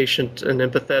and patient and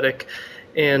empathetic,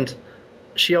 and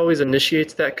she always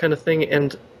initiates that kind of thing,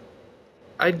 and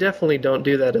I definitely don't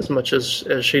do that as much as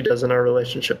she does in our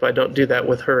relationship. I don't do that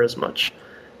with her as much,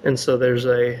 and so there's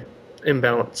a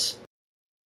imbalance.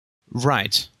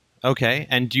 Right. Okay.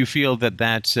 And do you feel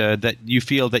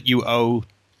that you owe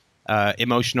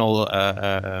emotional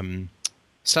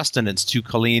sustenance to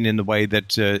Colleen in the way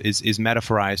that is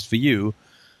metaphorized for you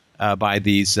by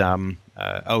these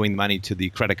owing money to the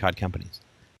credit card companies?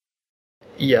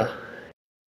 Yeah.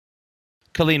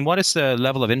 Colleen, what is the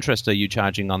level of interest are you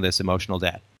charging on this emotional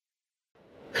debt?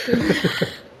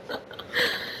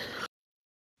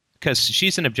 Because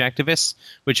she's an objectivist,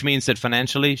 which means that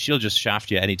financially she'll just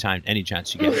shaft you any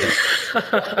chance you get.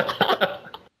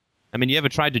 I mean, you ever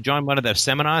tried to join one of their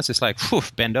seminars? It's like, whew,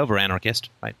 bend over, anarchist.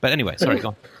 Right? But anyway, sorry,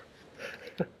 go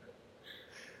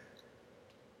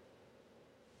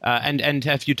on. And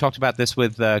have you talked about this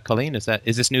with Colleen? Is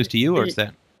this news to you, or is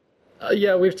that?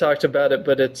 Yeah, we've talked about it,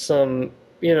 but it's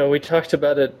we talked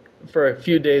about it for a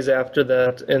few days after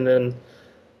that, and then,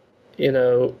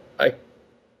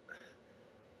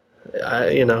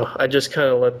 I just kind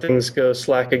of let things go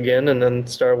slack again, and then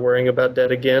start worrying about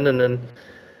debt again, and then,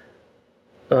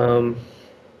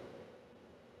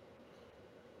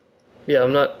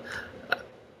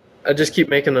 I just keep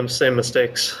making them same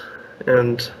mistakes,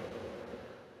 and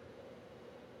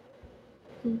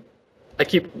I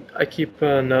keep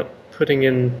not putting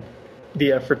in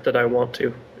the effort that I want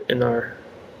to in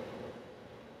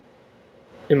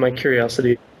my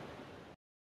curiosity.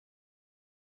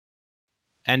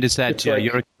 And is that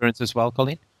your experience as well,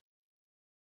 Colleen?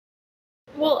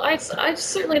 Well, I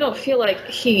certainly don't feel like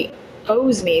he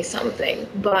owes me something,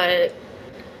 but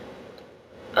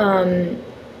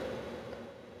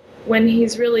when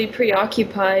he's really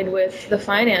preoccupied with the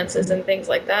finances and things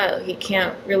like that, he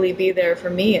can't really be there for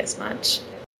me as much.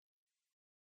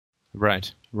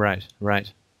 Right.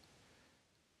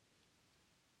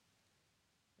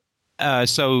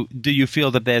 So do you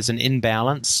feel that there's an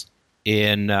imbalance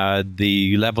in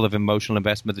the level of emotional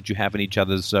investment that you have in each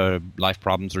other's life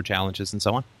problems or challenges and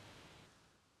so on?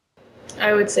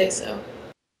 I would say so.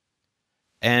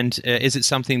 And is it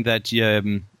something that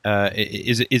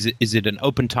is it an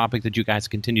open topic that you guys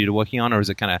continue to working on, or is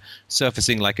it kind of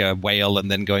surfacing like a whale and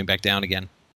then going back down again?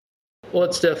 Well,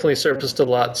 it's definitely surfaced a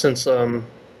lot since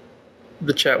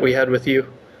the chat we had with you.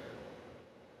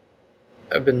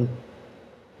 I've been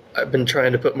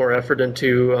trying to put more effort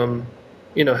into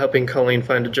helping Colleen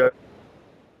find a job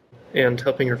and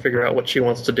helping her figure out what she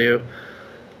wants to do.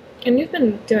 And you've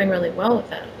been doing really well with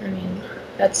that. I mean,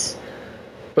 that's.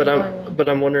 But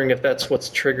I'm wondering if that's what's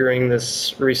triggering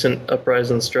this recent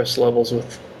uprise in stress levels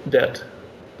with debt,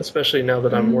 especially now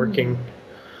that I'm working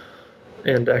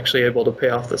and actually able to pay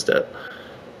off this debt.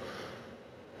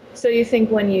 So you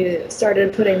think when you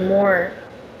started putting more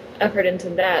effort into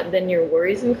that, then your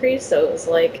worries increased? So it was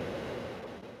like,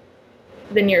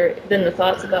 then the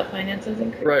thoughts about finances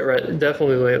increased? Right.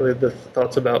 Definitely lately the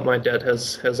thoughts about my debt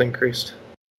has increased.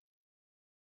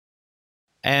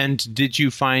 And did you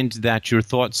find that your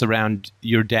thoughts around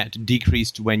your debt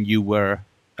decreased when you were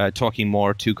talking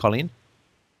more to Colleen?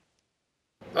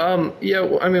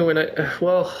 Yeah, I mean,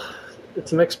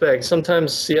 it's a mixed bag.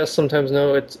 Sometimes yes, sometimes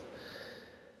no.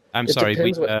 I'm sorry.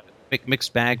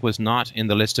 mixed bag was not in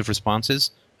the list of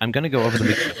responses, I'm going to go over the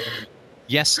mixed bag.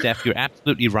 Yes, Steph, you're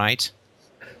absolutely right.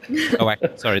 Oh,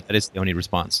 sorry, that is the only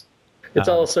response. It's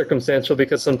all circumstantial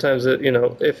because sometimes,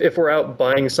 if we're out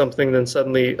buying something, then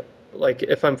suddenly, like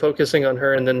if I'm focusing on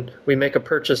her and then we make a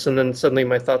purchase and then suddenly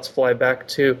my thoughts fly back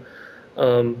to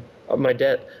my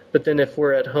debt. But then if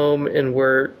we're at home and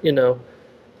we're,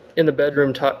 in the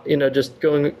bedroom,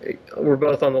 we're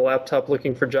both on the laptop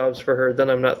looking for jobs for her, then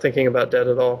I'm not thinking about debt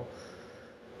at all.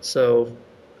 So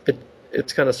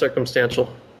it's kind of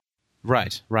circumstantial.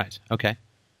 Right. Okay.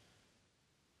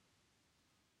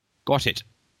 Got it.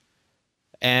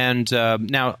 And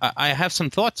now I have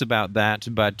some thoughts about that,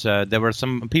 but there were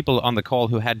some people on the call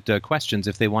who had questions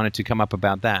if they wanted to come up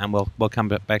about that, and we'll come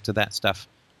back to that stuff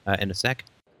in a sec.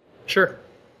 Sure.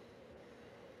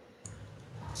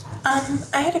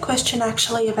 I had a question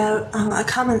actually about a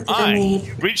comment that I made.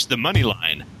 You've reached the money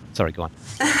line. Sorry, go on.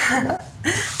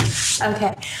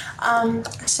 Okay.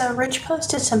 So Rich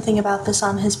posted something about this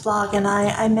on his blog, and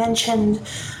I mentioned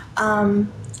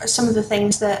some of the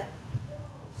things that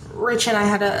Rich and I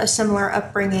had a similar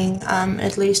upbringing,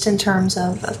 at least in terms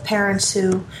of parents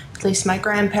who, at least my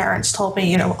grandparents told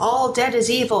me, all debt is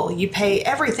evil. You pay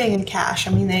everything in cash.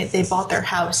 I mean, they bought their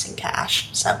house in cash.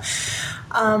 So,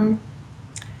 and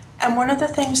one of the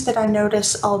things that I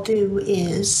notice I'll do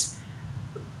is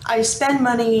I spend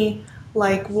money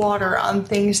like water on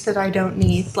things that I don't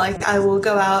need. Like I will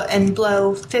go out and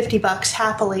blow $50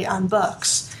 happily on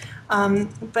books.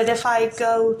 But if I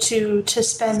go to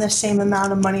spend the same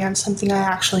amount of money on something I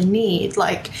actually need,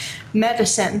 like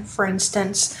medicine, for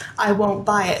instance, I won't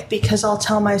buy it because I'll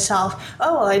tell myself,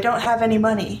 oh, well, I don't have any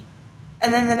money.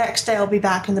 And then the next day I'll be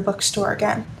back in the bookstore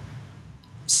again.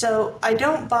 So I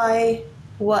don't buy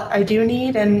what I do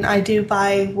need, and I do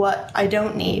buy what I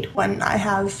don't need when I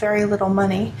have very little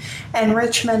money. And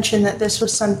Rich mentioned that this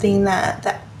was something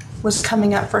that was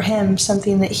coming up for him,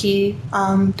 something that he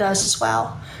does as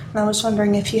well. And I was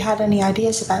wondering if you had any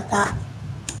ideas about that.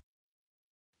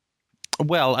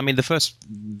 Well, I mean,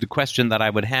 the question that I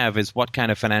would have is what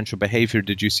kind of financial behavior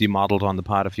did you see modeled on the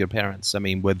part of your parents? I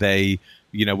mean, were they,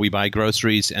 we buy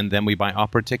groceries and then we buy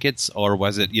opera tickets, or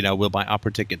was it, we'll buy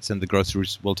opera tickets and the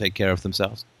groceries will take care of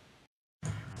themselves?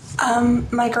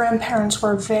 My grandparents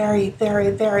were very,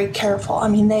 very, very careful. I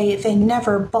mean, they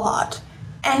never bought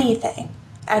anything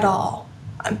at all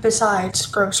besides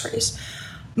groceries.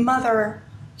 Mother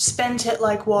spent it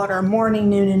like water, morning,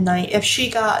 noon, and night. If she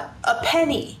got a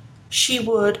penny, she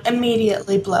would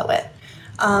immediately blow it.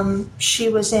 She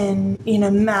was in,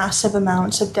 massive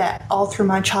amounts of debt all through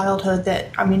my childhood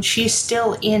she's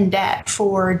still in debt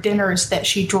for dinners that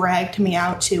she dragged me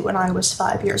out to when I was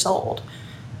 5 years old.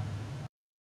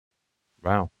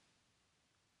 Wow.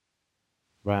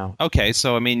 Okay,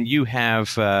 so, you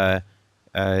have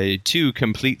two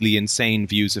completely insane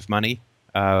views of money,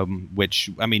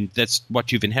 which, that's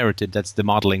what you've inherited. That's the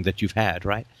modeling that you've had,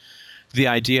 right? The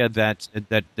idea that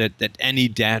any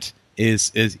debt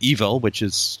is evil, which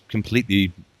is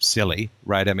completely silly,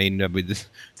 right? There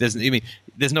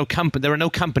are no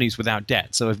companies without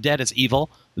debt. So if debt is evil,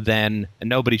 then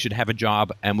nobody should have a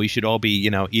job, and we should all be,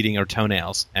 eating our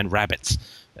toenails and rabbits.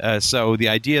 So the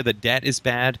idea that debt is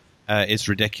bad is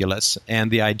ridiculous, and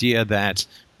the idea that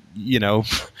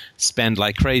spend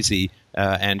like crazy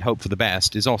and hope for the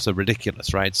best is also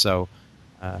ridiculous, right? So,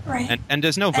 right. And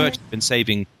there's no virtue in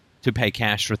saving to pay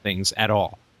cash for things at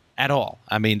all.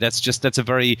 That's a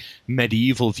very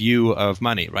medieval view of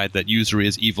money, right? That usury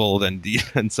is evil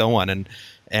and so on.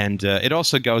 And it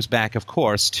also goes back, of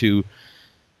course, to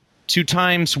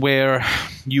times where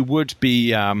you would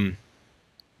be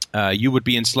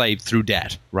enslaved through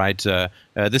debt, right?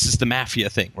 This is the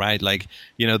mafia thing, right? Like,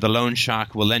 the loan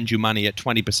shark will lend you money at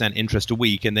 20% interest a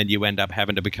week, and then you end up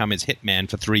having to become his hitman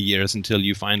for 3 years until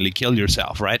you finally kill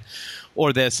yourself, right?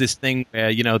 Or there's this thing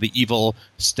where, the evil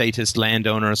statist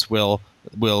landowners will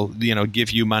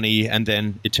give you money, and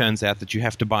then it turns out that you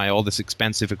have to buy all this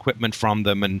expensive equipment from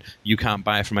them, and you can't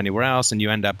buy it from anywhere else, and you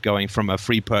end up going from a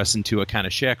free person to a kind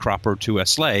of sharecropper to a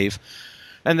slave.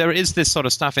 And there is this sort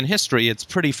of stuff in history. It's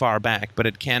pretty far back, but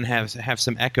it can have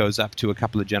some echoes up to a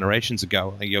couple of generations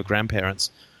ago, like your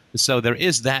grandparents. So there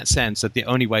is that sense that the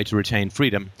only way to retain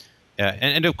freedom,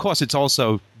 and of course it's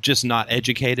also just not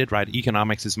educated, right?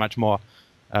 Economics is much more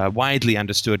widely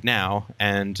understood now,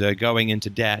 and going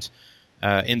into debt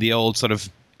in the old sort of,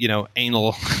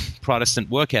 anal Protestant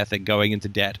work ethic, going into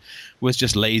debt was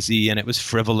just lazy, and it was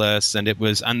frivolous, and it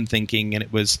was unthinking, and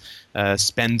it was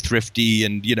spendthrifty,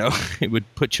 and it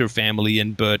would put your family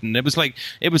in burden. It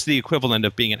was the equivalent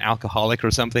of being an alcoholic or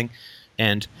something.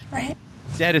 And right.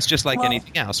 Debt is just like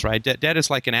anything else, right? Debt is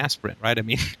like an aspirin, right?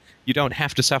 you don't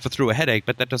have to suffer through a headache,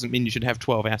 but that doesn't mean you should have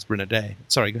 12 aspirin a day.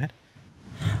 Sorry, go ahead.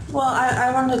 Well,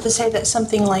 I wanted to say that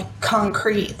something like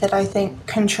concrete that I think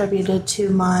contributed to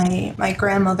my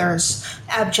grandmother's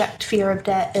abject fear of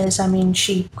debt is, I mean,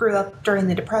 she grew up during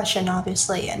the Depression,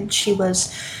 obviously, and she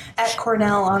was at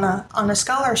Cornell on a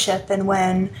scholarship, and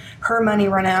when her money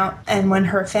ran out and when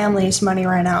her family's money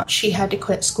ran out, she had to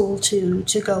quit school to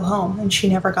go home, and she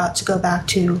never got to go back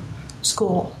to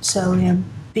school. So,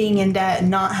 being in debt and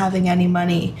not having any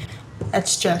money,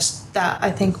 that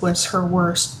I think was her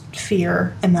worst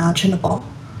fear imaginable.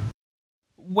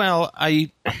 Well,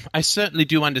 I certainly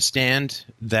do understand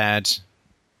that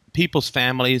people's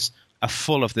families are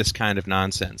full of this kind of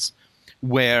nonsense,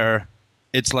 where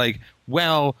it's like,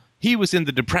 well, he was in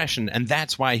the Depression and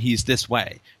that's why he's this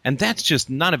way. And that's just,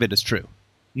 none of it is true.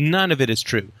 None of it is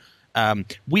true.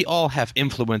 We all have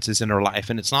influences in our life,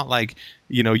 and it's not like,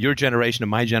 your generation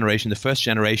and my generation, the first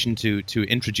generation to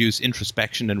introduce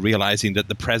introspection and realizing that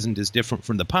the present is different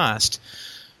from the past.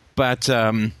 But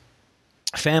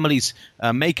families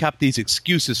make up these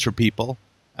excuses for people.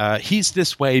 He's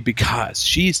this way because,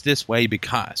 she's this way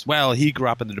because, well, he grew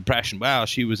up in the Depression, well,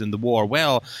 she was in the war,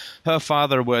 well, her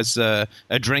father was a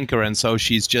drinker, and so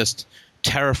she's just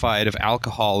terrified of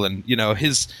alcohol, and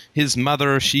his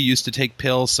mother, she used to take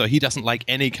pills, so he doesn't like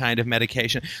any kind of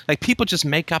medication. Like, people just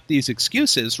make up these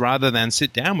excuses rather than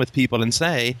sit down with people and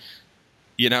say,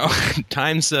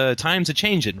 times are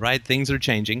changing, right? Things are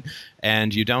changing,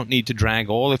 and you don't need to drag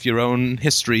all of your own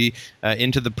history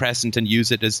into the present and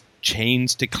use it as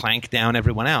chains to clank down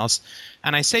everyone else.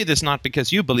 And I say this not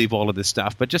because you believe all of this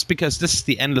stuff, but just because this is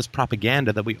the endless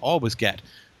propaganda that we always get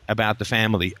about the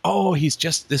family. Oh, he's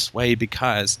just this way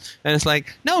because. And it's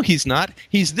like, no, he's not.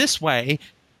 He's this way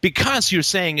because you're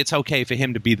saying it's okay for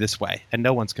him to be this way, and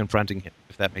no one's confronting him,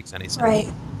 if that makes any sense. Right.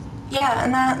 Yeah,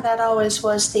 and that always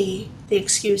was the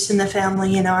excuse in the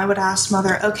family. I would ask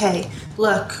Mother, okay,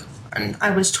 look, and I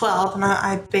was 12, and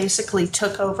I basically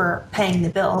took over paying the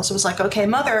bills. It was like, okay,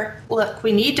 Mother, look,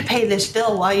 we need to pay this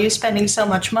bill. Why are you spending so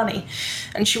much money?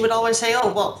 And she would always say,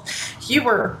 oh, well, you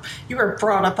were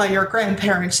brought up by your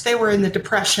grandparents. They were in the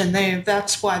Depression.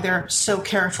 That's why they're so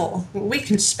careful. We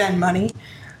can spend money.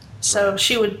 So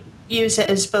she would use it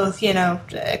as both,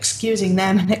 excusing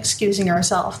them and excusing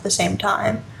herself at the same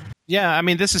time. Yeah, I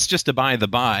mean, this is just a by the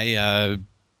by,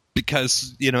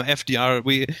 because, FDR,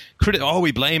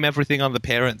 we blame everything on the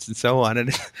parents and so on.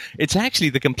 And it's actually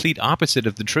the complete opposite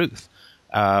of the truth.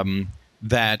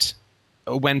 That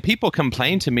when people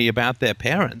complain to me about their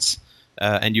parents,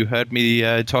 and you heard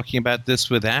me talking about this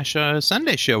with Ash a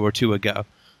Sunday show or two ago,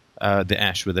 the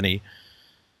Ash with an E.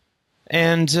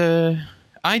 And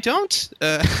I don't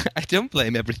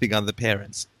blame everything on the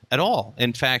parents at all.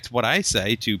 In fact, what I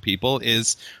say to people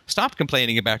is, stop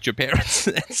complaining about your parents,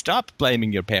 stop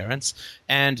blaming your parents,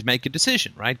 and make a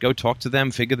decision, right? Go talk to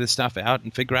them, figure this stuff out,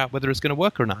 and figure out whether it's going to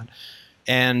work or not.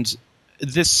 And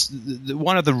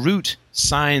one of the root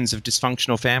signs of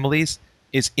dysfunctional families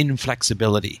is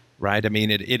inflexibility, right? I mean,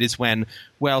 it is when,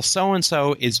 well,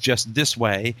 so-and-so is just this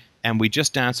way, and we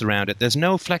just dance around it. There's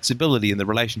no flexibility in the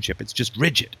relationship. It's just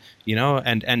rigid,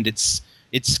 and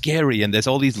it's scary, and there's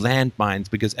all these landmines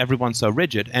because everyone's so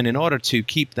rigid. And in order to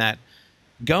keep that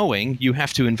going, you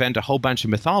have to invent a whole bunch of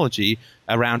mythology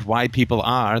around why people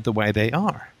are the way they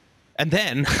are. And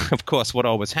then, of course, what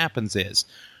always happens is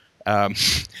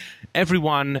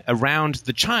everyone around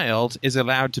the child is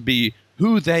allowed to be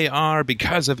who they are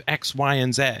because of X, Y,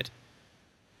 and Z.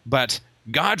 But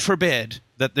God forbid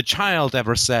that the child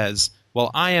ever says, well,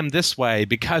 I am this way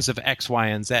because of X, Y,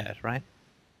 and Z, right?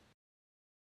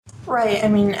 Right. I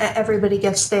mean, everybody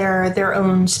gets their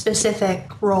own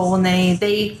specific role, and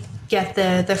they get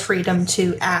the freedom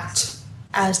to act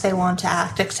as they want to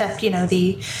act, except,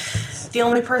 the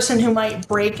only person who might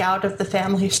break out of the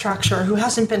family structure, who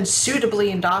hasn't been suitably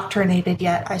indoctrinated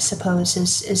yet, I suppose,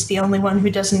 is the only one who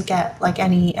doesn't get, like,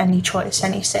 any choice,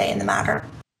 any say in the matter.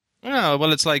 Oh,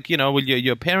 well, it's like,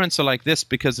 your parents are like this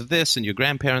because of this, and your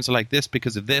grandparents are like this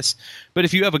because of this. But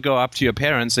if you ever go up to your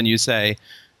parents and you say,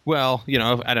 well,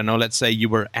 I don't know, let's say you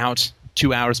were out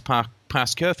 2 hours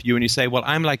past curfew, and you say, well,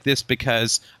 I'm like this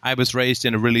because I was raised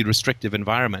in a really restrictive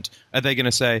environment. Are they going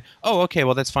to say, oh, okay,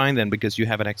 well, that's fine then because you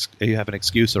have an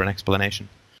excuse or an explanation?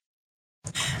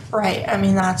 Right. I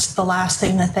mean, that's the last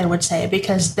thing that they would say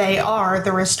because they are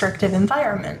the restrictive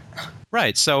environment.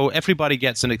 Right. So everybody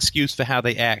gets an excuse for how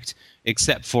they act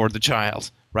except for the child,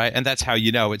 right? And that's how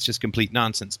you know it's just complete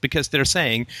nonsense, because they're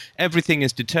saying everything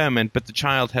is determined, but the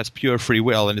child has pure free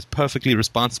will and is perfectly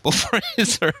responsible for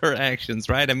his or her actions,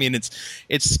 right? I mean, it's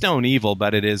stone evil,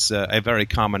 but it is a very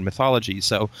common mythology.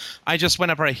 So I just,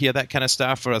 whenever I hear that kind of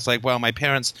stuff, where it's like, well, my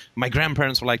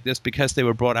grandparents were like this because they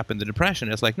were brought up in the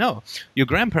Depression. It's like, no, your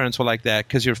grandparents were like that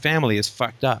because your family is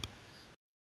fucked up.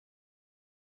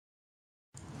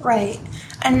 Right.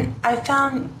 And I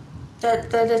found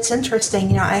that it's interesting.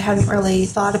 You know, I hadn't really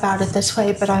thought about it this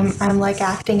way, but I'm like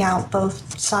acting out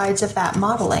both sides of that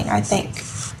modeling. I think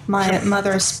my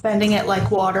mother's spending it like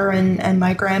water, and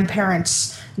my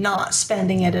grandparents not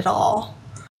spending it at all.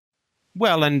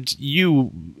 Well, and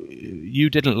you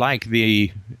didn't like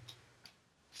the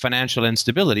financial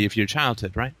instability of your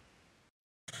childhood, right?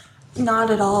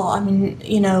 Not at all. I mean,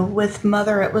 you know, with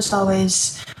mother, it was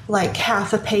always like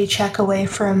half a paycheck away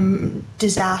from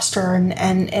disaster,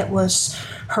 and it was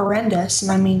horrendous. And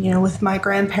I mean, you know, with my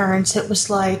grandparents, it was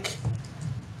like,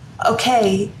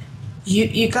 okay,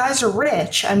 you guys are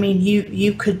rich. I mean,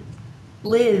 you could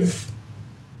live,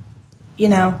 you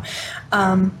know.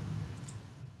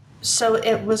 So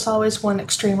it was always one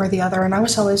extreme or the other, and I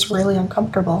was always really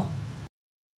uncomfortable.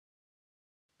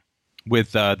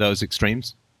 With those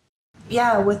extremes?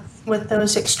 Yeah, with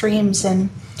those extremes, and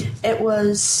it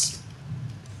was,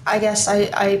 I guess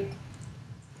I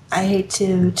hate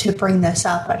to bring this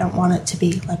up. I don't want it to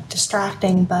be like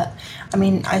distracting, but I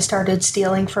mean, I started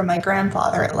stealing from my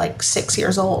grandfather at like 6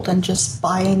 years old and just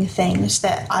buying things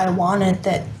that I wanted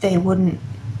that they wouldn't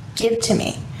give to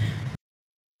me.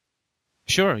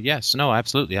 Sure, yes, no,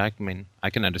 absolutely. I mean, I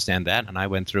can understand that, and I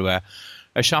went through a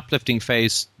shoplifting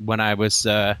phase when I was,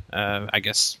 I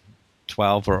guess,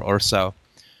 12 or so.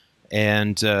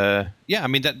 And yeah, I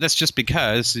mean, that's just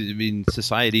because, I mean,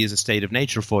 society is a state of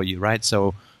nature for you, right?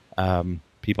 So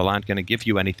people aren't going to give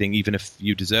you anything, even if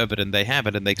you deserve it and they have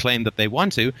it and they claim that they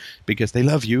want to because they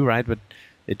love you, right? But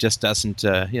it just doesn't,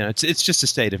 it's just a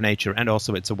state of nature. And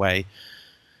also it's a way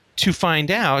to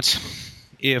find out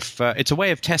if it's a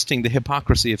way of testing the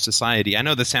hypocrisy of society. I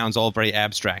know this sounds all very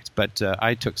abstract, but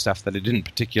I took stuff that I didn't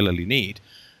particularly need.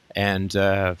 And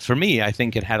for me, I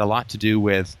think it had a lot to do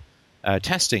with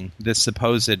testing this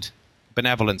supposed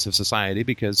benevolence of society,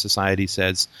 because society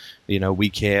says, you know, we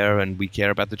care and we care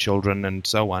about the children and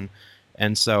so on.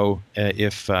 And so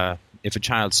if a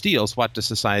child steals, what does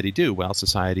society do? Well,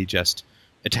 society just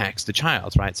attacks the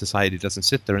child, right? Society doesn't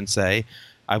sit there and say,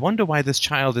 I wonder why this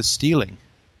child is stealing.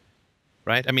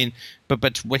 Right? I mean,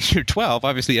 but when you're 12,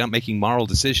 obviously you're not making moral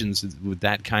decisions with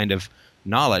that kind of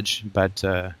knowledge. But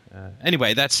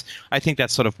anyway, I think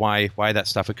that's sort of why that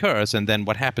stuff occurs. And then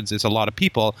what happens is a lot of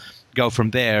people go from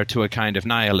there to a kind of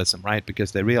nihilism, right?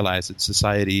 Because they realize that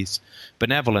society's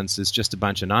benevolence is just a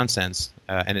bunch of nonsense,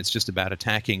 and it's just about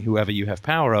attacking whoever you have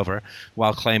power over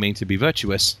while claiming to be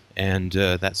virtuous. And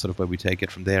that's sort of where we take it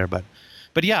from there. But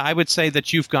yeah, I would say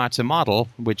that you've got a model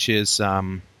which is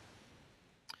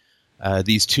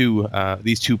these two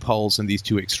poles and these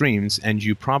two extremes, and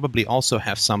you probably also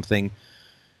have something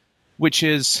which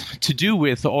is to do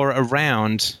with or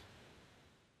around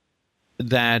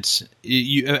that,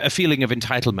 a feeling of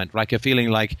entitlement, like a feeling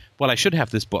like, well, I should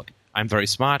have this book. I'm very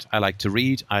smart. I like to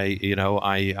read.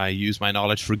 I use my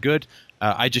knowledge for good.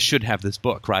 I just should have this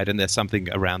book, right? And there's something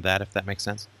around that, if that makes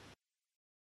sense.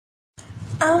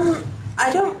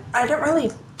 I don't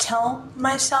really tell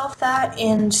myself that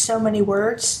in so many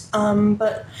words,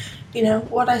 but you know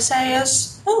what I say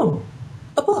is, oh,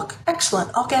 a book,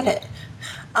 excellent, I'll get it.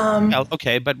 Well,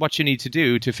 okay, but what you need to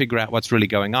do to figure out what's really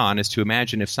going on is to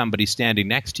imagine if somebody's standing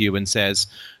next to you and says,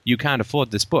 you can't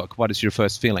afford this book, what is your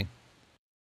first feeling?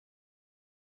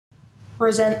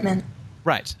 Resentment.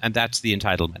 Right, and that's the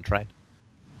entitlement, right?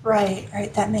 Right,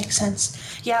 that makes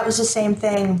sense. Yeah, it was the same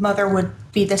thing. Mother would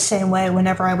be the same way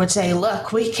whenever I would say,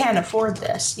 look, we can't afford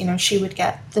this. You know, she would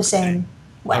get the same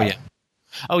way.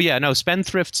 Oh, yeah, no,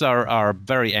 spendthrifts are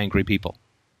very angry people.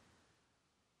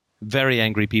 Very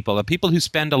angry people. The people who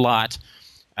spend a lot,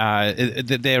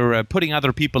 they're putting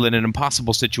other people in an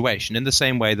impossible situation, in the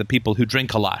same way the people who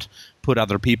drink a lot put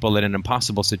other people in an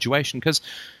impossible situation. Because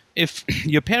if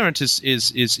your parent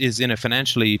is in a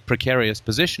financially precarious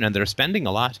position and they're spending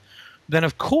a lot, then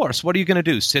of course, what are you going to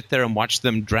do? Sit there and watch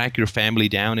them drag your family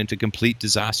down into complete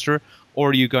disaster?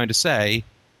 Or are you going to say,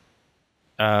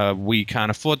 we can't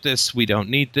afford this, we don't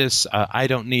need this, I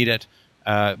don't need it,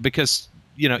 because,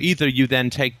 you know, either you then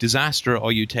take disaster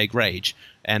or you take rage.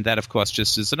 And that, of course,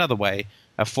 just is another way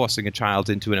of forcing a child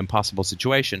into an impossible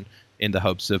situation in the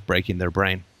hopes of breaking their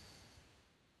brain.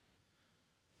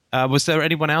 Was there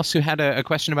anyone else who had a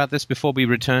question about this before we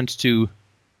returned to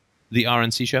the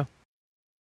RNC show?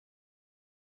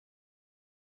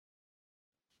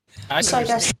 So I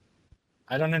guess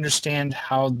I don't understand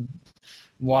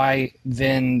why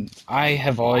then I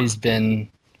have always been,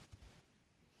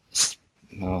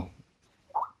 well,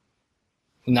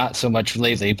 not so much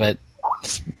lately, but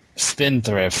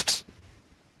spendthrift.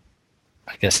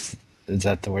 I guess, is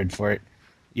that the word for it?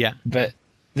 Yeah. But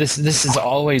this has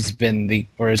always been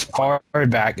or as far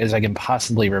back as I can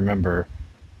possibly remember,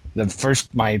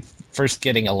 my first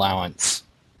getting allowance,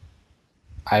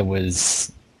 I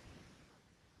was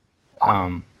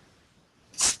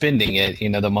spending it,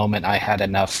 the moment I had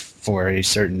enough for a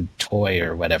certain toy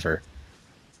or whatever.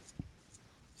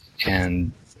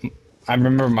 And I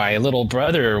remember my little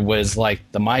brother was like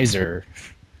the miser,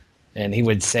 and he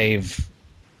would save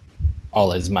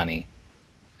all his money,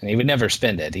 and he would never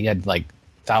spend it. He had like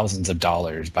thousands of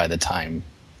dollars by the time,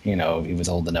 he was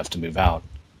old enough to move out.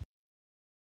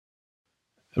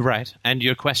 Right. And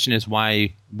your question is,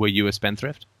 why were you a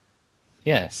spendthrift?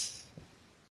 Yes.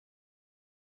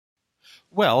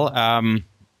 Well,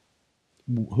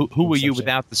 who were you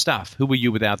without the stuff? Who were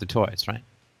you without the toys, right?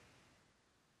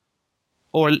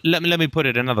 Or let me put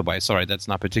it another way. Sorry, that's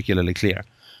not particularly clear.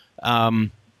 Were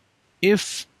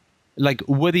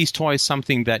these toys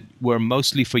something that were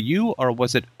mostly for you, or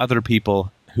was it other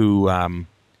people who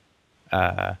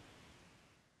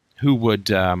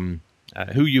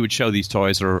you would show these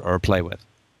toys or play with?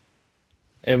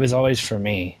 It was always for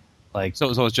me. So it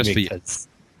was always just for you?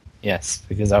 Yes,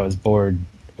 because I was bored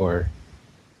or,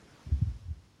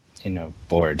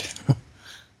 bored.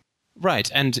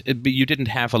 Right, but you didn't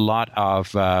have a lot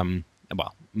of,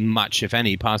 much, if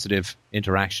any, positive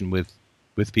interaction with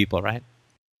people, right?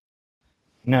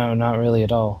 No, not really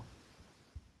at all.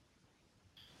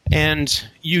 And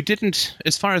you didn't,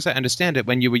 as far as I understand it,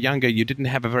 when you were younger, you didn't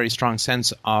have a very strong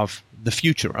sense of the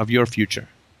future, of your future.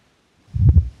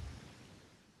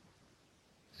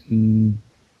 In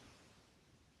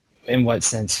what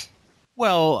sense?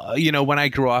 Well, when I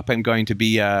grow up, I'm going to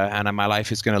be, and my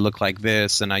life is going to look like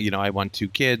this, and I want 2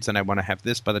 kids, and I want to have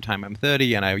this by the time I'm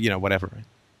 30, and whatever.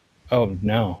 Oh,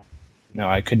 no,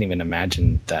 I couldn't even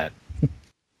imagine that.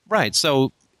 Right.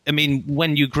 So,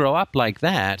 when you grow up like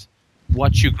that,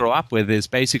 what you grow up with is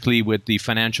basically with the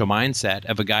financial mindset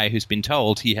of a guy who's been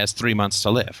told he has 3 months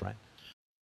to live, right?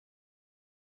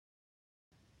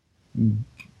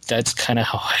 That's kind of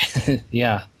how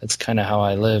that's kind of how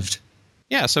I lived.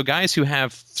 Yeah, so guys who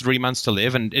have 3 months to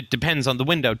live, and it depends on the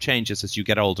window, changes as you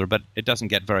get older, but it doesn't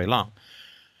get very long.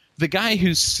 The guy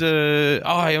who's,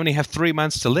 I only have 3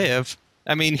 months to live,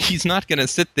 he's not going to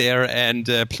sit there and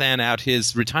plan out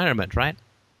his retirement, right?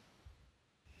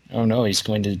 Oh, no, he's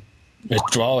going to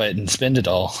withdraw it and spend it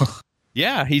all.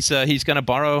 Yeah, he's going to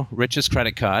borrow Rich's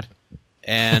credit card,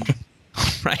 and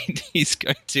right, he's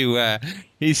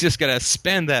just going to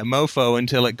spend that mofo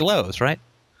until it glows, right?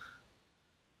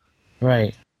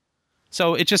 Right.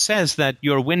 So it just says that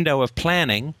your window of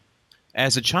planning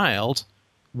as a child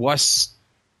was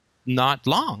not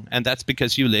long, and that's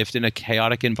because you lived in a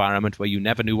chaotic environment where you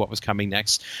never knew what was coming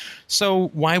next. So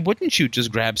why wouldn't you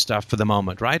just grab stuff for the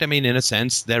moment, right? In a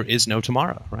sense, there is no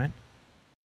tomorrow, right?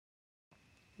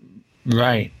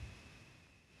 Right.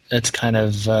 That's kind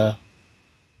of... well,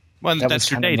 that's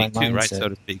your dating too, right, so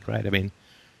to speak, right?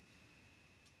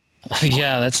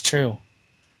 Yeah, that's true.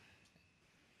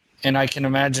 And I can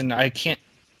imagine, I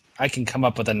can come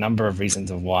up with a number of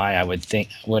reasons of why I would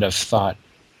have thought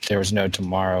there was no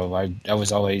tomorrow. I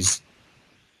was always,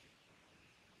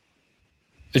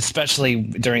 especially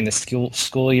during the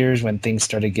school years when things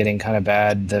started getting kind of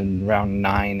bad, then around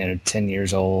 9 or 10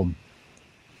 years old,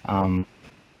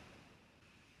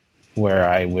 where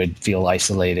I would feel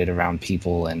isolated around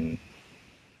people and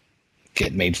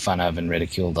get made fun of and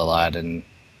ridiculed a lot, and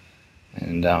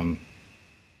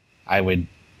I would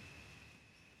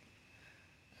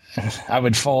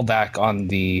fall back on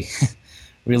the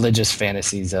religious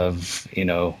fantasies of,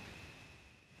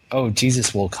 oh,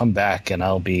 Jesus will come back and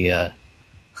I'll be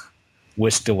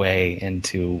whisked away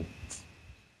into...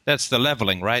 That's the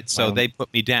leveling, right? So they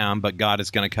put me down, but God is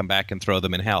going to come back and throw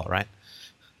them in hell, right?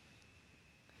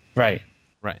 Right.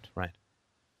 Right.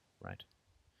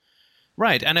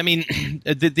 And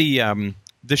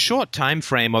the short time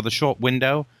frame or the short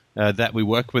window that we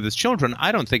work with as children,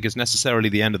 I don't think is necessarily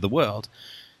the end of the world.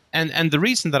 And the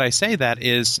reason that I say that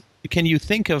is, can you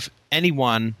think of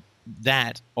anyone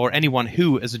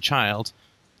who, as a child,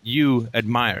 you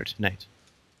admired, Nate?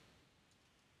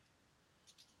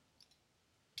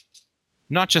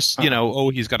 Not just,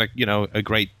 he's got a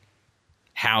great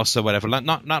house or whatever,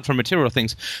 not for material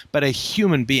things, but a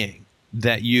human being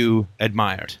that you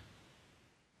admired.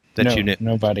 You knew.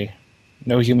 Nobody.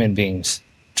 No human beings.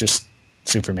 Just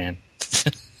Superman.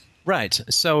 Right.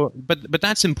 So, but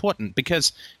that's important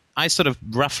because I sort of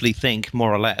roughly think,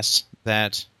 more or less,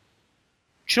 that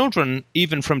children,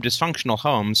 even from dysfunctional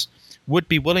homes, would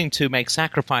be willing to make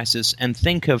sacrifices and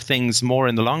think of things more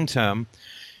in the long term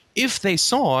if they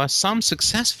saw some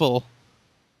successful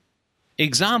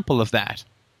example of that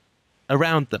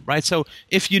around them, right? So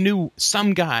if you knew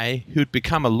some guy who'd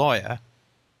become a lawyer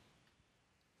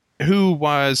who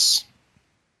was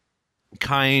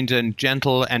kind and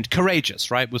gentle and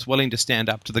courageous, right, was willing to stand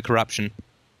up to the corruption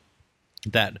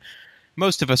that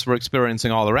most of us were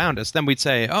experiencing all around us, then we'd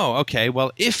say, oh, okay,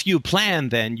 well, if you plan,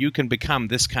 then you can become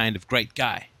this kind of great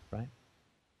guy, right?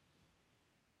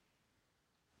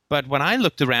 But when I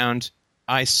looked around,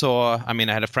 I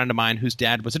had a friend of mine whose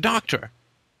dad was a doctor.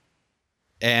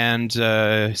 And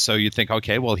so you'd think,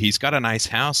 okay, well, he's got a nice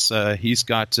house, he's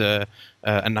got a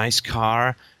nice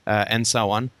car, and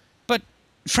so on. But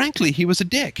frankly, he was a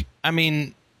dick. I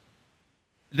mean,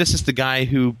 this is the guy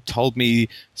who told me,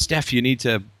 Steph, you need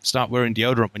to start wearing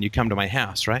deodorant when you come to my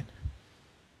house, right?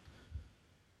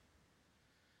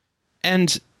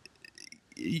 And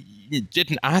you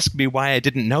didn't ask me why I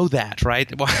didn't know that,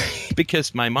 right? Why?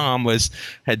 Because my mom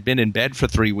had been in bed for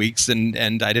 3 weeks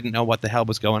and I didn't know what the hell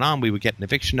was going on. We were getting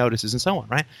eviction notices and so on,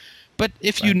 right? But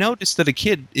if you notice that a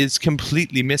kid is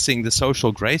completely missing the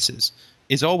social graces,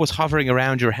 is always hovering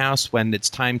around your house when it's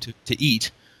time to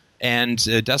eat, and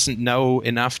doesn't know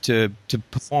enough to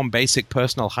perform basic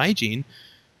personal hygiene,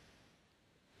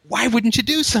 why wouldn't you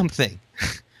do something,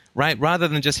 right? Rather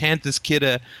than just hand this kid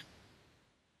a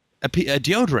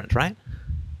deodorant, right?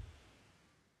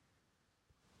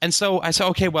 And so I said,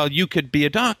 okay, well, you could be a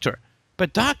doctor.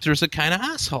 But doctors are kind of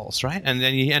assholes, right? And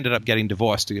then he ended up getting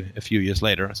divorced a few years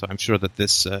later. So I'm sure that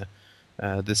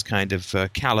this kind of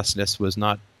callousness was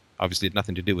obviously had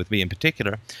nothing to do with me in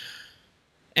particular.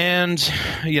 And,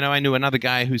 I knew another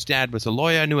guy whose dad was a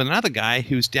lawyer. I knew another guy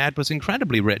whose dad was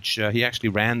incredibly rich. He actually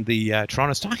ran the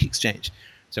Toronto Stock Exchange.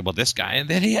 So, well, this guy, and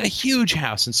then he had a huge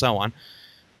house and so on.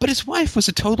 But his wife was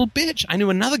a total bitch. I knew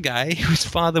another guy whose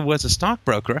father was a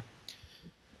stockbroker.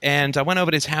 And I went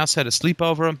over to his house, had a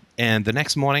sleepover, and the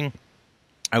next morning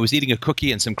I was eating a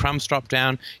cookie and some crumbs dropped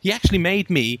down. He actually made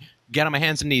me get on my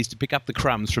hands and knees to pick up the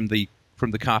crumbs from the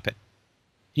carpet.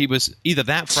 He was either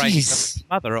that frightened of his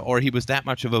mother or he was that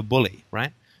much of a bully,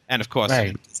 right? And of course,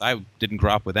 right. I didn't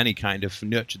grow up with any kind of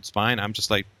nurtured spine. I'm just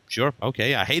like, sure,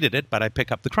 okay, I hated it, but I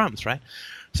pick up the crumbs, right?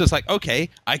 So it's like, okay,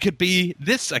 I could be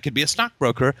a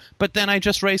stockbroker, but then I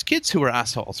just raised kids who were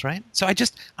assholes, right? So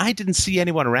I didn't see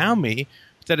anyone around me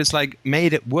that is like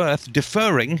made it worth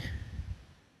deferring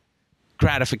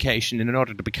gratification in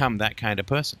order to become that kind of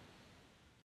person.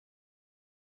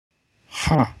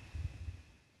 Huh.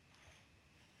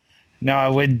 No, I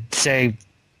would say,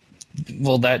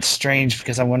 well, that's strange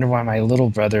because I wonder why my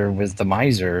little brother was the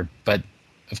miser, but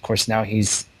of course now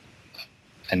he's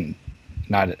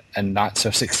not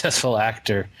so successful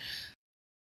actor.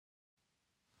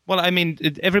 Well, I mean,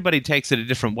 everybody takes it a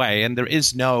different way, and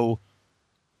there's no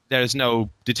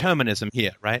determinism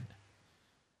here, right?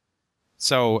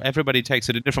 So everybody takes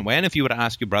it a different way, and if you were to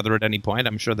ask your brother at any point,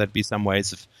 I'm sure there'd be some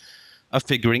ways of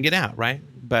figuring it out, right?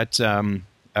 But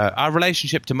our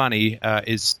relationship to money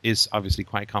is obviously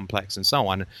quite complex and so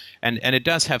on, and it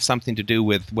does have something to do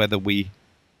with whether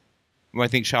I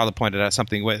think Charlotte pointed out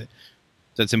something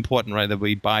that's important, right? That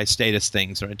we buy status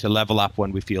things, right, to level up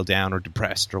when we feel down or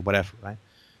depressed or whatever, right?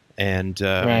 And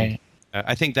right.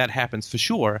 I think that happens for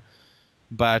sure.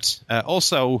 But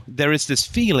also, there is this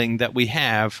feeling that we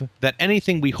have that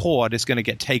anything we hoard is going to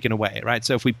get taken away, right?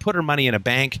 So if we put our money in a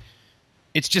bank,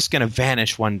 it's just going to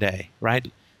vanish one day, right?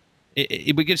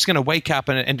 We're just going to wake up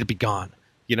and it'll be gone.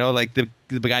 Like the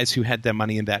guys who had their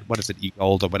money in that, what is it,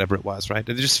 eGold or whatever it was, right?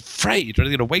 They're just afraid. They're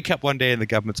going to wake up one day and the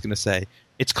government's going to say,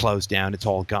 it's closed down, it's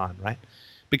all gone, right?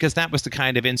 Because that was the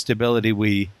kind of instability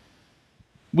we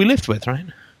lived with, right?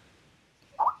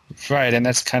 Right, and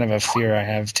that's kind of a fear I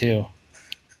have too.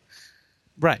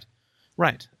 Right.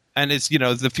 And it's,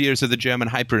 the fears of the German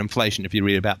hyperinflation, if you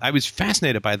read about it. I was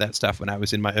fascinated by that stuff when I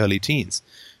was in my early teens,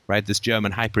 right? This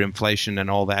German hyperinflation and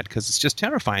all that, because it's just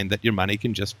terrifying that your money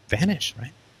can just vanish,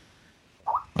 right?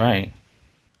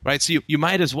 Right, so you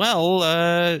might as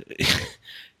well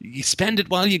you spend it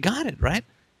while you got it, right?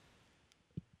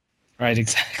 Right,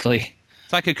 exactly.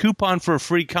 It's like a coupon for a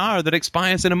free car that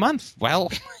expires in a month.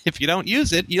 Well, if you don't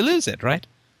use it, you lose it, right?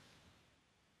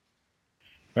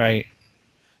 Right.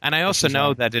 And I also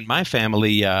know that in my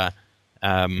family,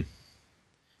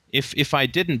 if I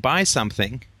didn't buy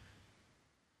something,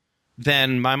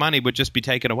 then my money would just be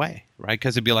taken away, right?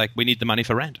 Because it'd be like, we need the money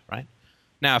for rent, right?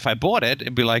 Now, if I bought it,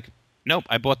 it'd be like, Nope,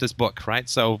 I bought this book, right?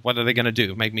 So what are they going to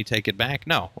do? Make me take it back?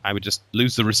 No, I would just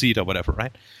lose the receipt or whatever,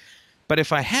 right? But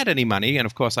if I had any money, and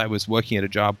of course I was working at a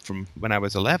job from when I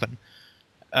was 11,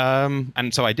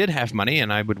 and so I did have money,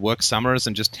 and I would work summers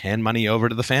and just hand money over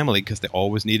to the family because they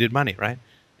always needed money, right?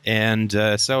 And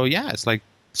so, yeah, it's like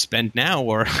spend now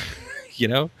or,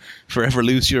 forever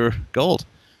lose your gold.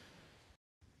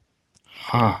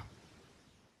 Huh.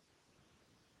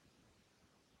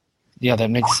 Yeah, that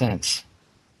makes sense.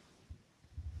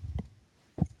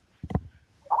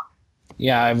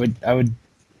 Yeah, I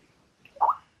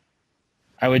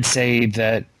would say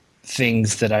that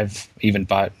things that I've even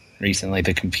bought recently,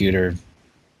 the computer,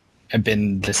 have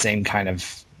been the same kind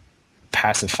of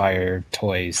pacifier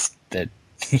toys that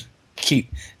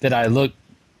that I look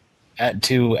at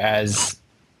too as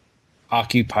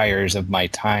occupiers of my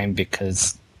time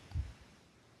because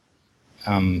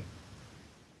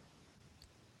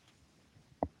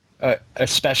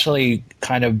especially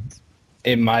kind of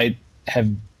it might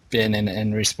have been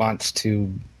in response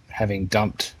to having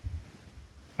dumped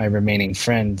my remaining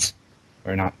friends,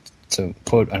 or not so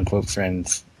quote unquote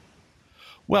friends.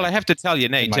 Well, I have to tell you,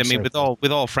 Nate, I mean, with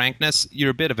all frankness, you're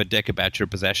a bit of a dick about your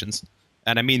possessions.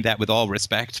 And I mean that with all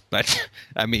respect, but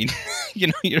I mean,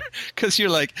 because you're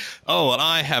like, oh, well,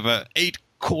 I have a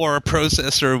 8-core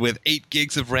processor with 8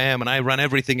 gigs of RAM and I run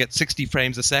everything at 60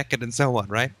 frames a second and so on,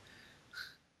 right?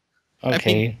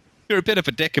 Okay. I mean, you're a bit of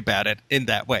a dick about it in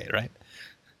that way, right?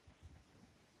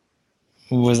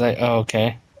 Was I? Oh,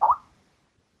 okay.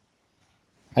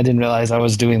 I didn't realize I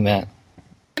was doing that.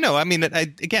 No, I mean,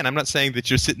 again, I'm not saying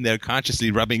that you're sitting there consciously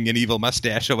rubbing an evil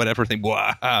mustache or whatever, thing,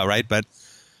 wow, right? But,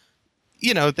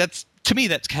 that's, to me,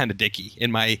 that's kind of dicky,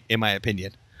 in my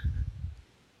opinion.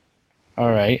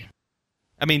 All right.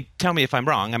 I mean, tell me if I'm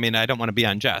wrong. I mean, I don't want to be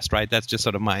unjust, right? That's just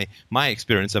sort of my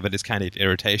experience of it is kind of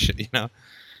irritation,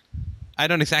 I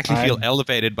don't exactly feel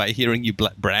elevated by hearing you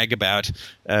brag about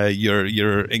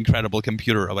your incredible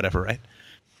computer or whatever, right?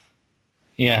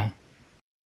 Yeah.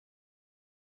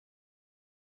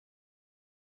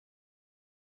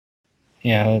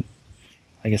 Yeah,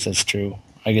 I guess that's true.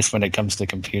 I guess when it comes to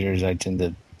computers, I tend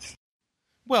to...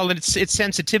 Well, it's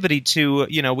sensitivity to,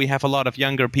 we have a lot of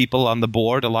younger people on the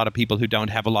board, a lot of people who don't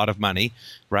have a lot of money,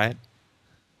 right?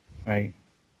 Right.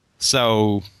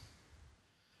 So,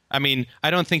 I mean, I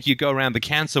don't think you go around the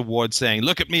cancer ward saying,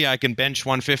 look at me, I can bench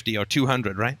 150 or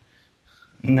 200, right?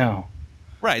 No.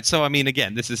 Right. So, I mean,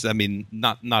 again, this is,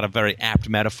 not a very apt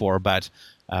metaphor, but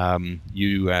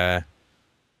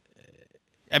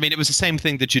it was the same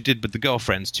thing that you did with the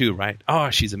girlfriends too, right? Oh,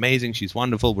 she's amazing, she's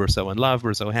wonderful, we're so in love,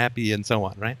 we're so happy, and so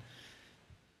on, right?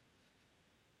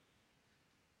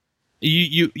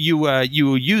 You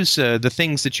use the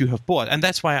things that you have bought, and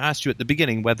that's why I asked you at the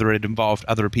beginning whether it involved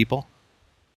other people.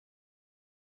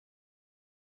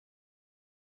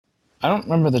 I don't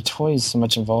remember the toys so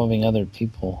much involving other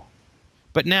people.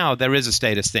 But now there is a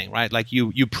status thing, right? Like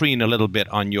you preen a little bit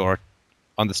on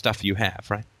the stuff you have,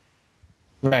 right?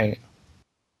 Right.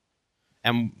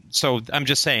 And so I'm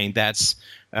just saying that's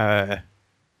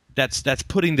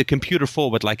putting the computer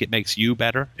forward like it makes you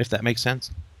better, if that makes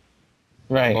sense.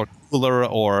 Right. Or cooler,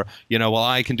 or, well,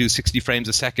 I can do 60 frames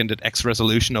a second at X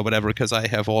resolution or whatever because I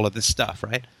have all of this stuff,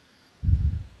 right?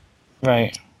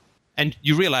 Right. And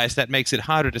you realize that makes it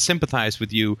harder to sympathize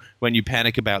with you when you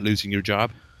panic about losing your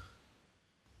job.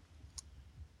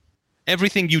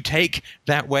 Everything you take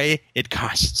that way, it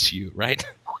costs you, right?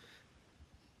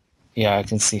 Yeah, I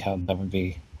can see how that would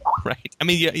be. Right. I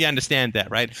mean, you understand that,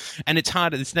 right? And it's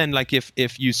hard. It's then like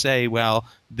if you say, well,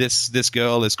 this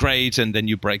girl is great, and then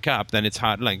you break up, then it's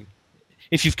hard. Like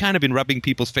if you've kind of been rubbing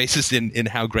people's faces in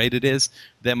how great it is,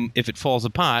 then if it falls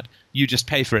apart, you just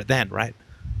pay for it then, right?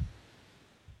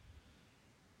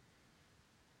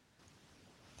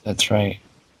 That's right.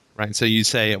 Right. So you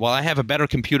say, well, I have a better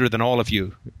computer than all of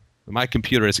you. My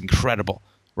computer is incredible,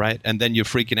 right? And then you're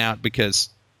freaking out because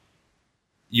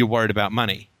you're worried about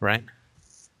money, right?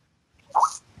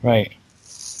 Right.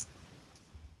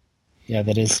 Yeah,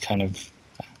 that is kind of...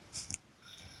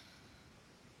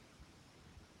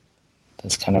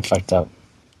 That's kind of fucked up.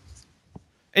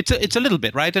 It's a little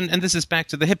bit, right? And this is back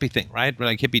to the hippie thing, right? Where,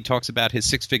 like, hippie talks about his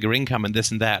 6-figure income and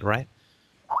this and that, right?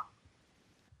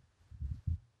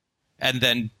 And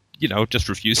then, just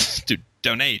refuses to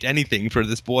donate anything for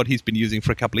this board he's been using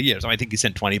for a couple of years. I think he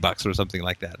sent $20 or something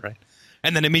like that, right?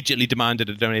 And then immediately demanded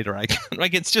a donator icon.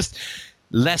 Like, it's just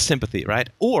less sympathy, right?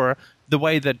 Or the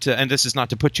way that, and this is not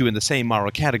to put you in the same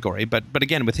moral category, but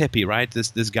again with hippie, right?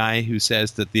 This guy who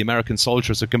says that the American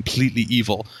soldiers are completely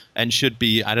evil and should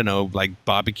be, I don't know, like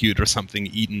barbecued or something,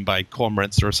 eaten by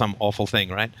cormorants or some awful thing,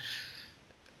 right?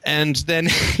 And then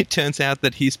it turns out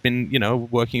that he's been,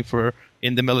 working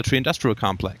in the military-industrial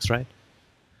complex, right?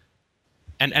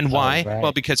 And why? Right.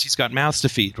 Well, because he's got mouths to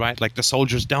feed, right? Like the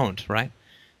soldiers don't, right?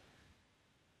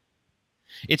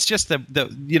 It's just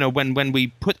when we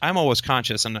put, I'm always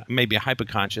conscious and maybe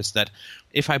hyper-conscious that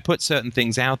if I put certain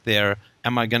things out there,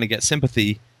 am I going to get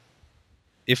sympathy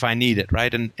if I need it,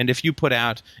 right? And if you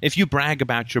brag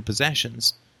about your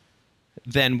possessions,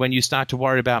 then when you start to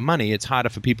worry about money, it's harder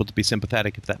for people to be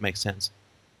sympathetic, if that makes sense.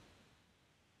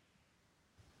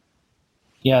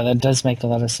 Yeah, that does make a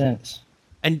lot of sense.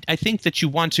 And I think that you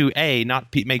want to,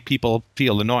 not make people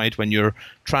feel annoyed when you're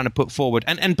trying to put forward,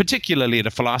 and particularly at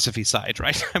a philosophy site,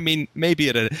 right? I mean, maybe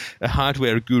at a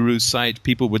hardware guru site,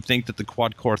 people would think that the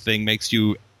quad-core thing makes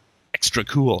you extra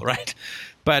cool, right?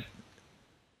 But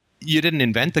you didn't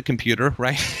invent the computer,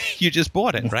 right? You just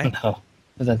bought it, right? No,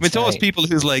 that's It's always right. people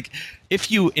who's like, if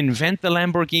you invent the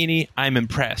Lamborghini, I'm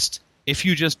impressed. If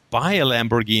you just buy a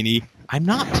Lamborghini, I'm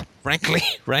not, frankly,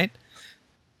 right?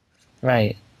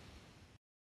 Right.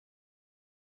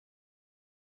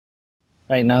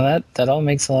 Right, now that all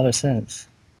makes a lot of sense.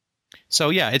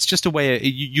 So yeah, it's just a way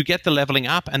you get the leveling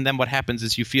up, and then what happens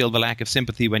is you feel the lack of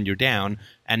sympathy when you're down,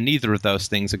 and neither of those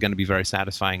things are going to be very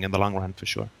satisfying in the long run, for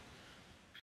sure.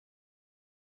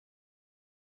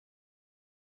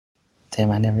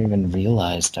 Damn, I never even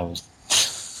realized I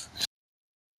was...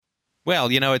 Well,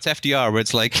 it's FDR, where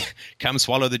it's like, come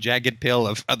swallow the jagged pill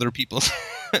of other people's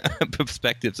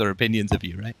perspectives or opinions of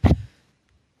you, right?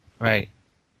 Right.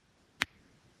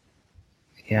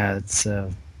 Yeah, it's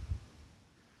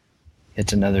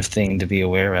another thing to be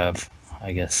aware of,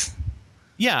 I guess.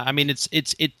 Yeah, I mean,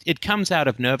 it comes out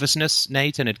of nervousness,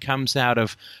 Nate, and it comes out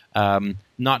of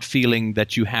not feeling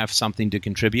that you have something to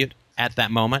contribute at that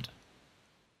moment,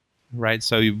 right?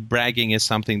 So bragging is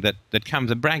something that comes,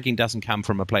 and bragging doesn't come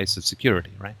from a place of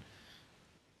security, right?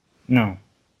 No.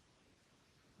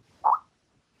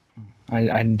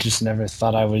 I just never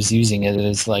thought I was using it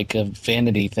as like a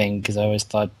vanity thing, because I always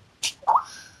thought,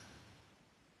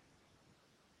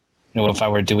 if I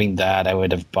were doing that, I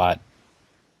would have bought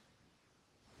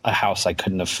a house I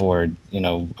couldn't afford,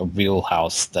 a real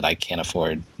house that I can't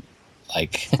afford,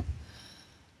 like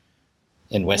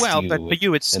in Westview. Well, but for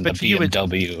you, it's and the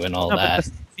BMW and all no, that.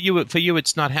 But for you,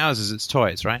 it's not houses, it's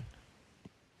toys, right?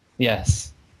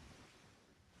 Yes.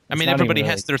 I mean, everybody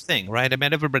has their thing, right? I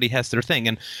mean, everybody has their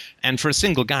thing, and for a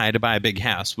single guy to buy a big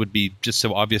house would be just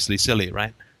so obviously silly,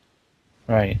 right?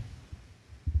 Right.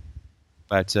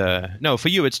 But no, for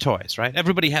you, it's toys, right?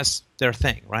 Everybody has their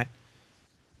thing, right?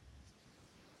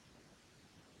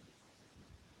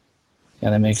 Yeah,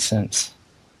 that makes sense.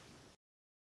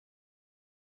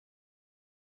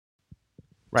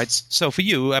 Right. So for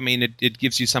you, I mean, it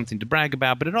gives you something to brag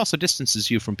about, but it also distances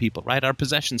you from people, right? Our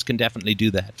possessions can definitely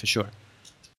do that, for sure.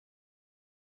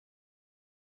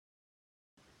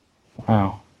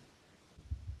 Wow.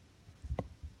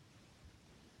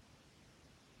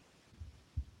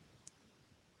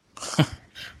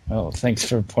 Well, thanks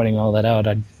for pointing all that out.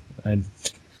 I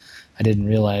didn't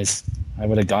realize. I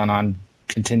would have gone on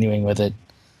continuing with it.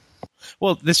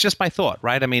 Well, that's just my thought,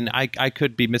 right? I mean, I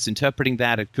could be misinterpreting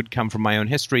that. It could come from my own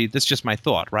history. That's just my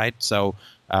thought, right? So,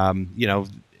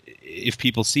 if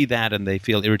people see that and they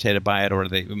feel irritated by it, or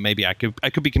maybe I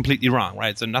could be completely wrong,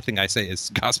 right? So nothing I say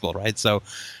is gospel, right? So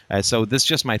this is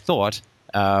just my thought,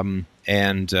 and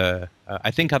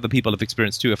I think other people have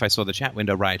experienced too. If I saw the chat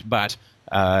window right, but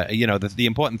the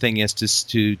important thing is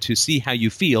to see how you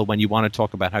feel when you want to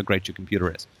talk about how great your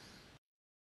computer is.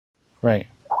 Right.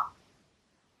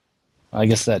 I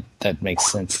guess that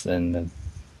makes sense then.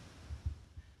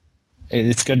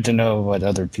 It's good to know what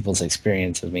other people's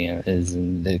experience of me is,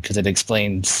 because it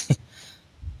explains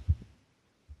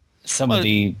some of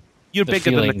the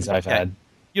feelings I've had.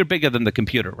 You're bigger than the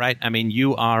computer, right? I mean,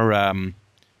 you are.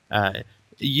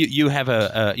 You have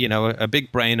a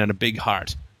big brain and a big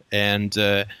heart, and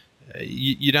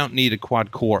you don't need a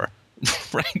quad core,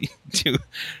 right?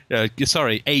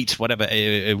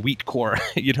 A wheat core.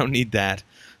 You don't need that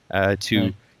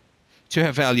to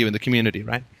have value in the community,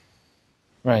 right?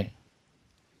 Right.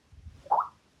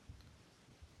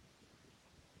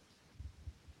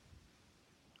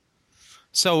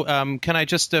 So, can I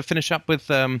just finish up with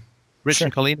Rich Sure.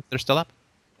 and Colleen, if they're still up?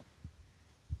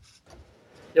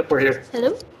 Yep, we're here.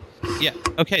 Hello? Yeah.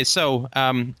 Okay. So,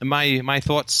 my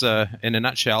thoughts in a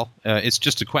nutshell, it's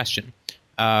just a question.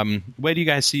 Where do you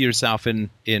guys see yourself in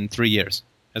 3 years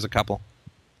as a couple?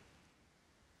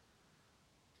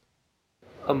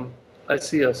 I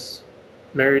see us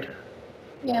married.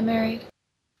 Yeah, married.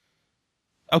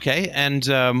 Okay. And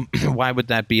why would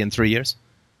that be in 3 years?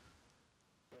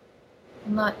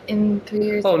 Not in 3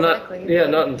 years Oh, exactly.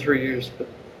 not in 3 years, but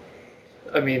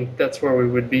I mean, that's where we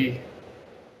would be.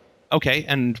 Okay,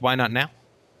 and why not now?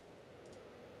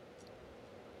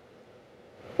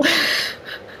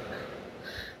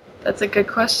 That's a good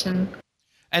question.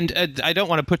 And I don't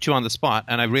want to put you on the spot,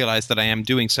 and I realize that I am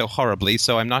doing so horribly,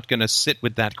 so I'm not going to sit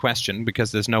with that question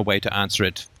because there's no way to answer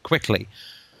it quickly.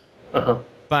 Uh-huh.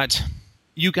 But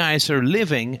you guys are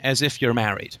living as if you're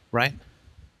married, right?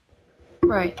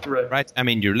 Right. Right? I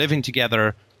mean, you're living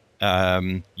together.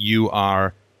 You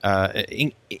are.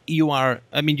 I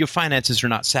mean, your finances are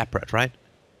not separate, right?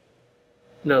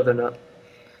 No, they're not.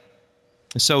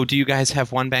 So, do you guys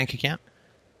have one bank account?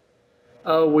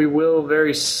 We will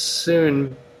very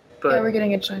soon, but Yeah, we're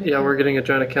getting a joint account. we're getting a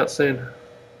joint account soon.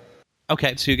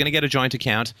 Okay, so you're going to get a joint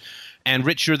account. And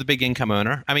Rich, you're the big income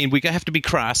earner. I mean, we have to be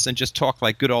crass and just talk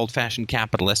like good old-fashioned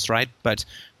capitalists, right? But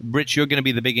Rich, you're going to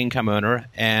be the big income earner,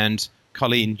 and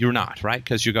Colleen, you're not, right?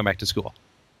 Because you're going back to school.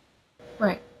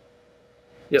 Right.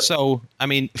 Yep. So, I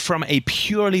mean, from a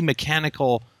purely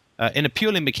mechanical, in a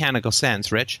purely mechanical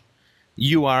sense, Rich,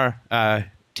 you are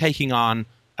taking on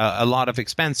a lot of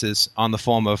expenses in the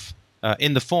form of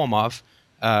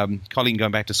Colleen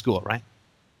going back to school, right?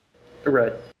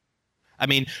 Right. I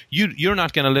mean, you're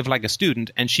not going to live like a student,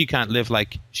 and she can't live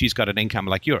like she's got an income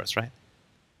like yours, right?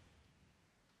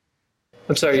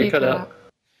 I'm sorry, you cut out.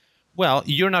 Well,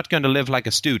 you're not going to live like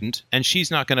a student, and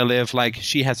she's not going to live like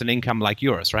she has an income like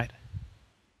yours, right?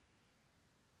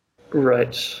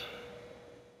 Right.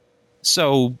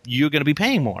 So you're going to be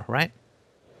paying more, right?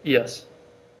 Yes.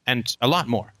 And a lot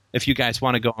more. If you guys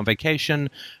want to go on vacation,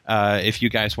 if you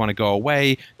guys want to go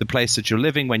away, the place that you're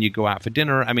living, when you go out for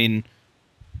dinner, I mean,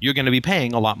 you're going to be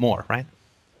paying a lot more, right?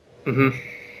 Mm-hmm.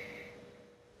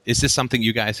 Is this something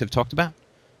you guys have talked about?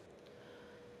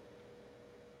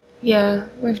 Yeah,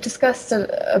 we've discussed it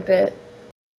a bit.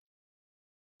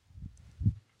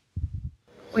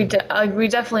 We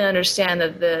definitely understand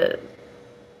that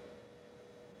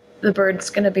the burden's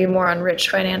going to be more on Rich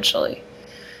financially.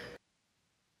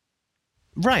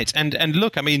 Right. And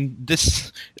look, I mean,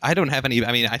 I don't have any,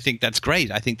 I mean, I think that's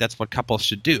great. I think that's what couples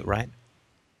should do, right?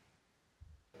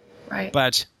 Right.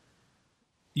 But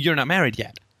you're not married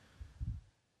yet.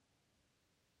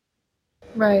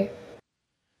 Right.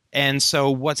 And so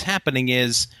what's happening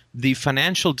is the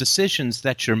financial decisions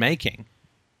that you're making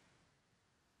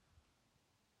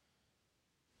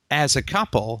as a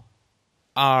couple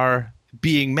are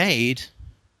being made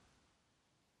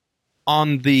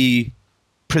on the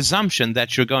presumption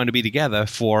that you're going to be together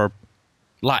for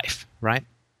life, right?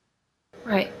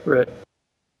 Right. Right.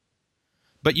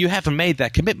 But you haven't made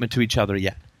that commitment to each other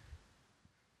yet.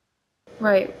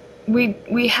 Right.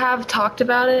 We have talked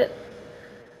about it.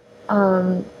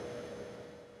 I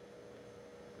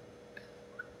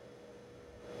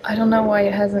don't know why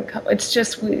it hasn't come. It's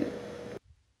just we.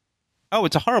 Oh,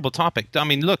 it's a horrible topic. I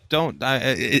mean, look, don't.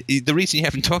 The reason you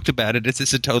haven't talked about it is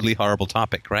it's a totally horrible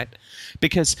topic, right?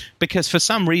 Because for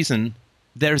some reason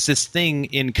there's this thing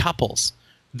in couples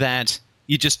that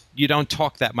you don't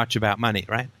talk that much about money,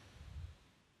 right?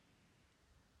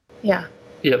 Yeah.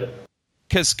 Yep.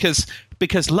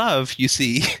 Because love, you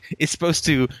see, is supposed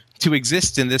to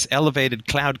exist in this elevated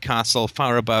cloud castle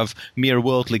far above mere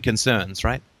worldly concerns,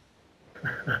 right?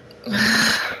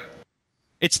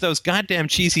 It's those goddamn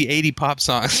cheesy 80 pop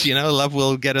songs, you know, love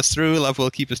will get us through, love will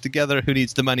keep us together, who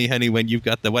needs the money, honey, when you've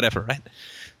got the whatever, right?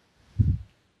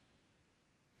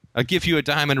 I'll give you a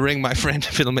diamond ring, my friend,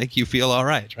 if it'll make you feel all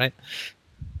right, right?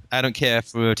 I don't care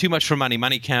for too much for money.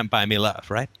 Money can't buy me love,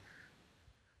 right?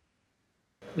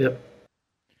 Yep.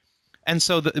 And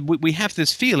so we have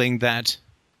this feeling that,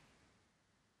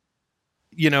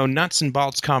 you know, nuts and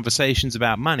bolts conversations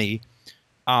about money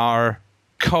are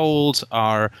cold,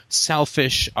 are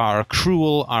selfish, are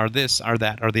cruel, are this, are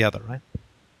that, or the other, right?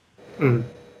 Mm.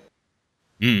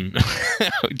 Do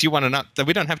you want to not?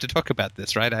 We don't have to talk about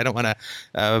this, right? I don't want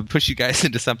to push you guys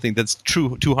into something that's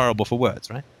too horrible for words,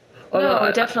 right?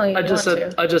 No, definitely. I just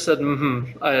said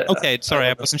mm-hmm. Okay, sorry,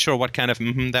 I wasn't sure what kind of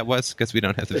mm-hmm that was because we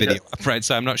don't have the video up, right?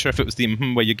 So I'm not sure if it was the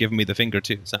mm-hmm where you're giving me the finger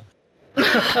too. So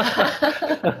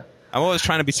I'm always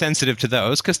trying to be sensitive to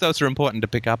those because those are important to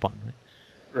pick up on, right?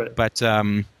 Right. But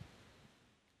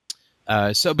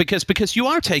so because you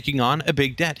are taking on a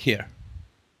big debt here,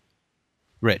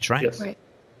 Rich, right? Yes. Right.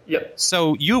 Yep.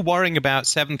 So you worrying about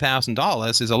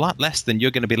 $7,000 is a lot less than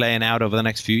you're going to be laying out over the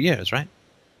next few years, right?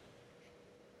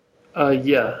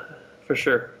 Yeah, for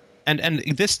sure. And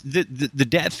the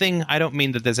debt thing, I don't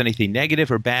mean that there's anything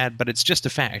negative or bad, but it's just a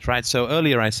fact, right? So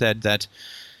earlier I said that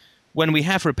when we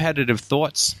have repetitive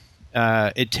thoughts,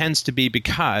 it tends to be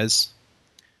because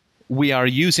we are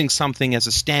using something as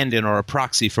a stand-in or a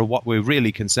proxy for what we're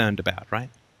really concerned about, right?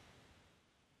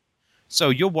 So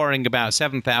you're worrying about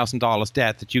 $7,000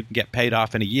 debt that you can get paid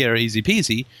off in a year, easy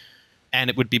peasy, and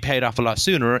it would be paid off a lot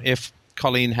sooner if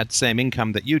Colleen had the same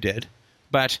income that you did.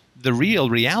 But the real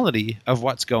reality of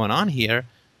what's going on here,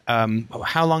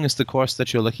 how long is the course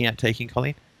that you're looking at taking,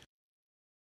 Colleen?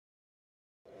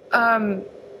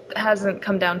 Hasn't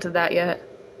come down to that yet.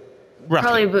 Roughly.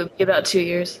 Probably would be about 2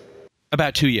 years.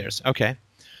 About 2 years, okay.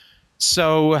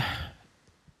 So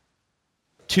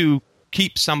to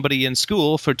keep somebody in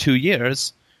school for 2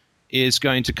 years is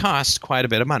going to cost quite a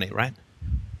bit of money, right?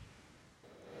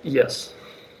 Yes.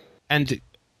 And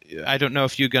I don't know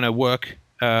if you're going to work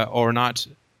or not.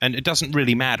 And it doesn't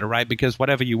really matter, right? Because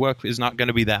whatever you work is not going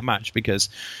to be that much, because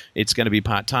it's going to be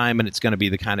part-time and it's going to be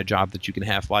the kind of job that you can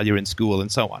have while you're in school and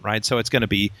so on, right? So it's going to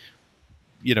be,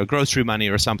 grocery money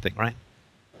or something, right?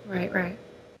 Right.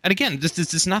 And again,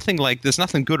 there's nothing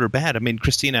good or bad. I mean,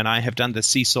 Christina and I have done this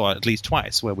seesaw at least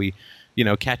twice, where we,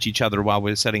 catch each other while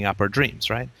we're setting up our dreams,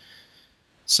 right?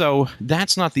 So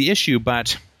that's not the issue,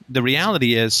 but the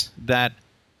reality is that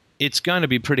it's going to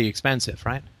be pretty expensive,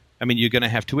 right? I mean, you're going to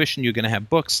have tuition, you're going to have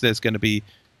books, there's going to be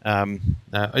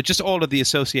just all of the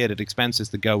associated expenses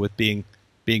that go with being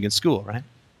in school, right?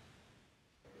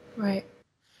 Right.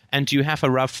 And do you have a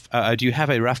rough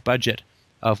budget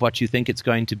of what you think it's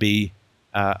going to be,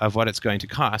 of what it's going to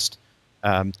cost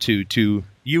to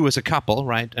you as a couple,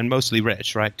 right, and mostly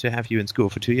rich, right, to have you in school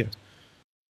for 2 years?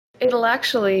 It'll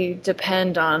actually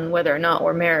depend on whether or not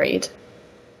we're married,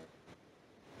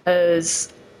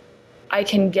 as I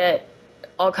can get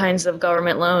all kinds of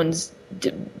government loans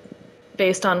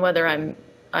based on whether I'm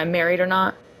married or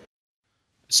not.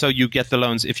 So you get the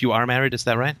loans if you are married, is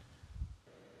that right?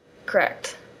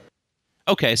 Correct.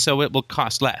 Okay, so it will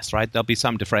cost less, right? There'll be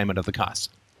some defrayment of the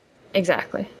cost.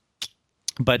 Exactly.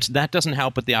 But that doesn't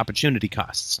help with the opportunity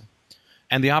costs.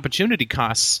 And the opportunity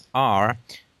costs are,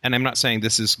 and I'm not saying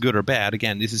this is good or bad,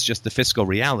 again, this is just the fiscal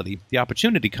reality. The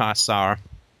opportunity costs are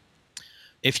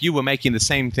if you were making the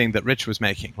same thing that Rich was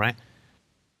making, right?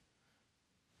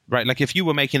 Right, like if you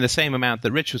were making the same amount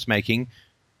that Rich was making,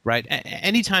 right,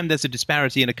 anytime there's a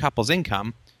disparity in a couple's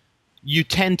income, you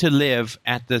tend to live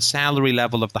at the salary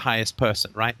level of the highest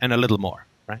person, right, and a little more,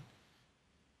 right?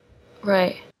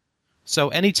 Right. So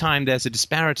anytime there's a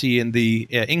disparity in the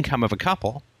income of a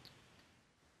couple,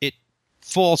 it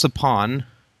falls upon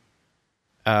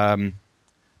the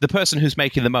person who's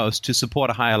making the most to support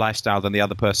a higher lifestyle than the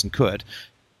other person could,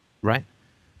 right?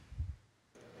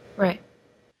 Right.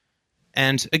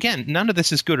 And again, none of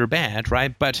this is good or bad,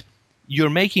 right? But you're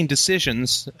making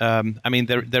decisions. I mean,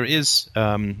 there is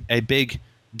a big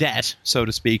debt, so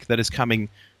to speak, that is coming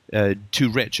to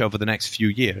Rich over the next few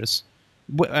years.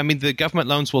 I mean, the government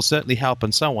loans will certainly help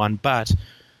and so on, but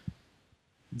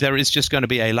there is just going to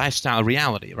be a lifestyle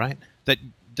reality, right? That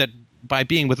by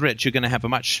being with Rich, you're going to have a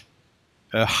much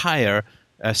higher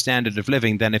standard of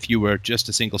living than if you were just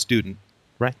a single student,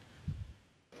 right?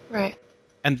 Right.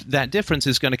 And that difference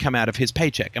is going to come out of his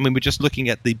paycheck. I mean, we're just looking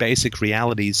at the basic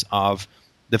realities of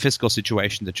the fiscal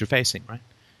situation that you're facing, right?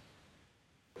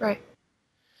 Right.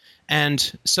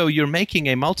 And so you're making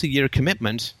a multi-year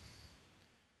commitment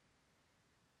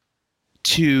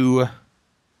to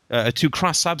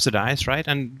cross-subsidize, right?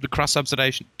 And the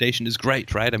cross-subsidization is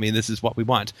great, right? I mean, this is what we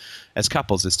want as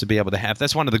couples, is to be able to have.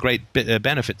 That's one of the great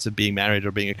benefits of being married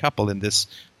or being a couple in this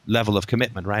level of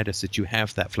commitment, right? Is that you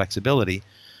have that flexibility.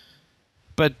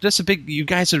 But you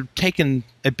guys are taking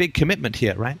a big commitment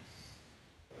here, right?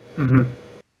 Mm-hmm.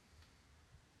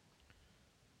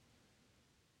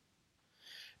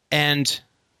 And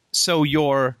so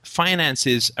your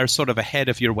finances are sort of ahead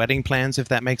of your wedding plans, if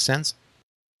that makes sense?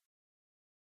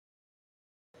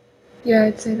 Yeah,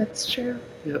 I'd say that's true.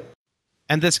 Yep.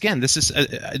 And this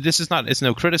is not, it's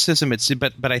no criticism,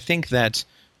 but I think that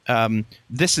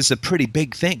this is a pretty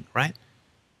big thing, right?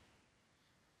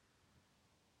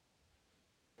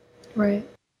 Right.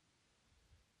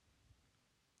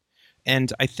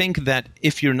 And I think that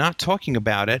if you're not talking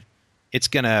about it, it's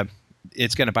gonna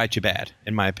bite you bad,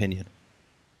 in my opinion.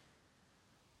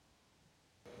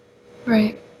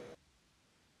 Right.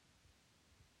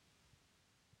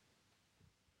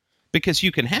 Because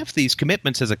you can have these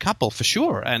commitments as a couple for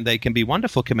sure, and they can be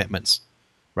wonderful commitments,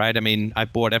 right? I mean, I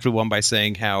bored everyone by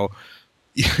saying how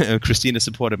Christina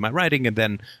supported my writing, and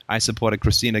then I supported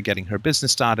Christina getting her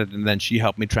business started, and then she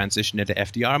helped me transition into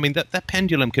FDR. I mean, that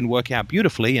pendulum can work out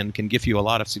beautifully and can give you a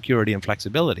lot of security and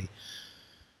flexibility.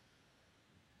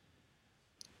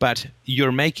 But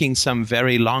you're making some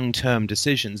very long-term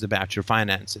decisions about your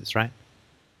finances, right?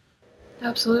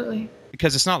 Absolutely.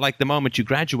 Because it's not like the moment you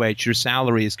graduate, your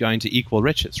salary is going to equal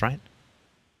Rich's, right?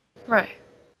 Right.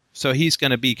 So he's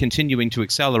going to be continuing to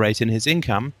accelerate in his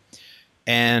income,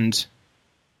 and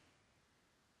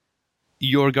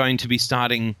you're going to be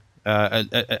starting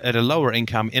at a lower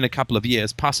income in a couple of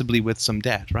years, possibly with some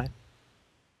debt, right?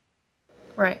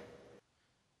 Right.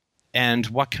 And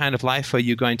what kind of life are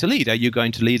you going to lead? Are you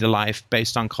going to lead a life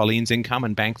based on Colleen's income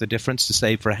and bank the difference to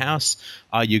save for a house?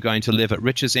 Are you going to live at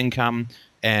Rich's income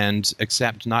and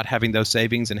accept not having those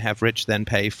savings and have Rich then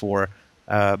pay for,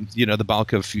 the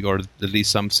bulk of your, at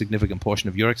least some significant portion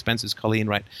of your expenses, Colleen,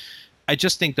 right? I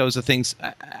just think those are things.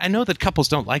 I know that couples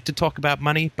don't like to talk about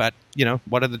money, but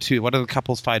what do the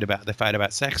couples fight about? They fight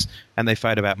about sex, and they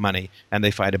fight about money, and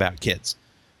they fight about kids.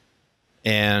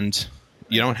 And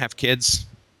you don't have kids.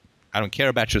 I don't care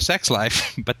about your sex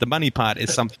life, but the money part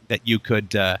is something that you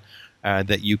could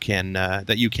that you can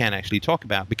actually talk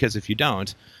about, because if you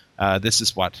don't, this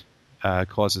is what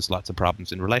causes lots of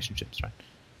problems in relationships, right?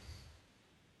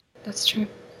 That's true.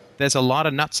 There's a lot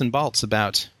of nuts and bolts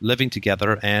about living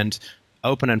together, and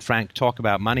open and frank talk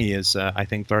about money is, I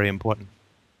think, very important.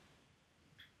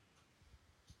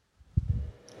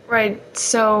 Right.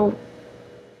 So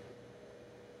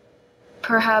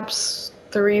perhaps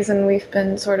the reason we've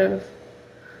been sort of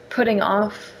putting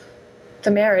off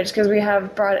the marriage, because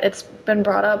it's been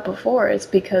brought up before, is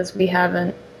because we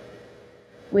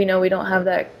know we don't have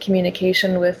that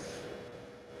communication with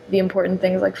the important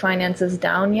things like finances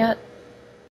down yet.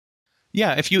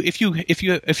 Yeah,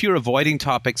 if you're avoiding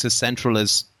topics as central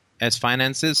as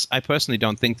finances, I personally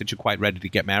don't think that you're quite ready to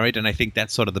get married, and I think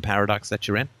that's sort of the paradox that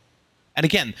you're in. And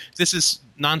again, this is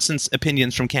nonsense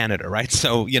opinions from Canada, right?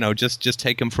 So, just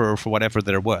take them for whatever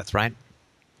they're worth, right?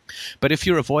 But if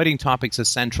you're avoiding topics as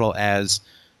central as,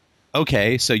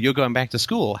 okay, so you're going back to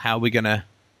school, how are we going to,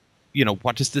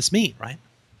 what does this mean, right?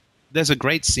 There's a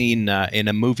great scene in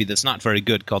a movie that's not very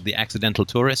good called The Accidental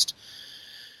Tourist,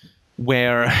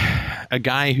 where a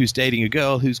guy who's dating a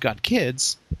girl who's got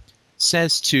kids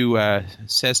says to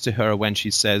her when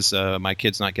she says, my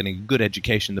kid's not getting a good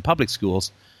education in the public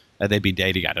schools, they've been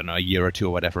dating, I don't know, a year or two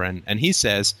or whatever, and he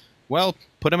says, well,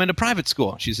 put him in a private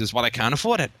school. She says, well, I can't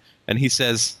afford it. And he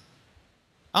says,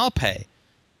 I'll pay.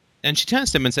 And she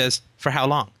turns to him and says, for how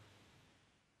long?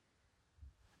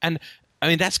 And, I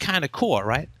mean, that's kind of core,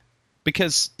 right?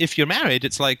 Because if you're married,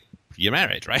 it's like, you're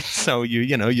married, right? So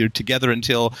you're together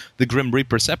until the Grim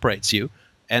Reaper separates you,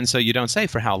 and so you don't say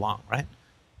for how long, right?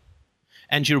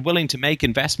 And you're willing to make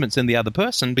investments in the other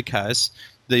person because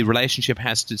the relationship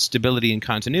has stability and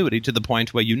continuity to the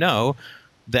point where you know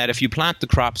that if you plant the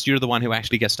crops, you're the one who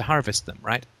actually gets to harvest them,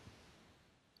 right?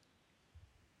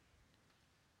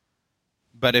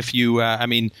 But if you, I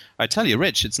tell you,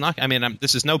 Rich, it's not.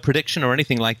 This is no prediction or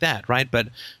anything like that, right? But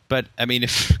I mean,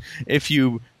 if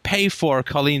you pay for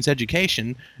Colleen's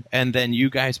education and then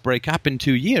you guys break up in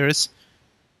 2 years,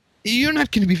 you're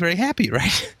not going to be very happy,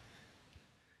 right?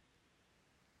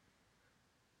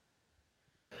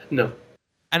 No.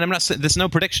 And I'm not saying there's no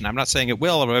prediction. I'm not saying it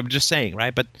will, or I'm just saying,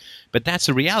 right? But that's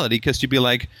a reality, because you'd be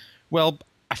like, well,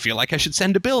 I feel like I should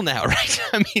send a bill now, right?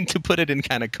 I mean, to put it in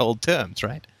kind of cold terms,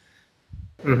 right?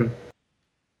 Mm-hmm.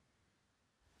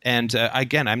 And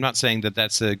again, I'm not saying that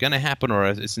that's going to happen, or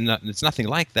it's nothing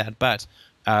like that. But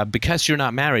because you're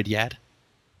not married yet,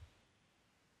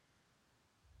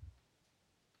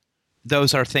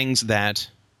 those are things that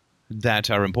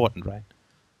are important, right?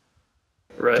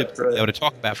 Right. To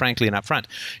talk about frankly and upfront.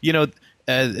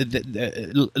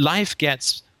 Life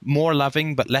gets more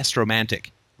loving but less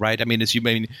romantic, right? I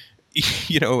mean,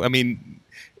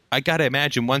 I got to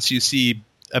imagine once you see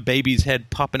a baby's head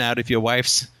popping out of your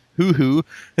wife's hoo-hoo,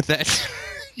 that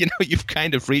you've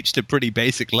kind of reached a pretty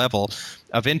basic level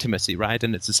of intimacy, right?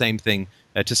 And it's the same thing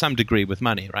to some degree with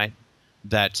money, right?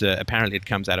 That apparently it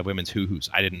comes out of women's hoo-hoos.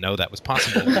 I didn't know that was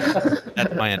possible.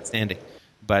 That's my understanding.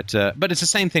 But it's the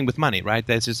same thing with money, right?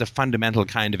 There's just a fundamental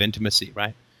kind of intimacy,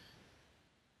 right?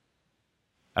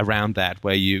 Around that,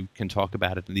 where you can talk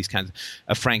about it in these kinds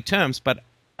of frank terms. But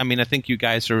I mean, I think you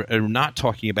guys are not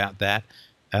talking about that.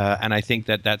 And I think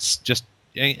that's just,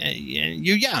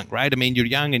 you're young, right? I mean, you're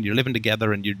young and you're living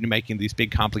together and you're making these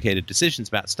big complicated decisions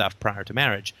about stuff prior to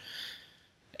marriage.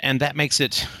 And that makes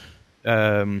it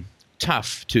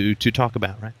tough to talk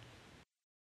about, right?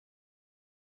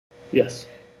 Yes.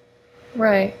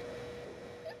 Right.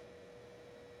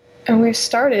 And we've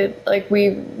started,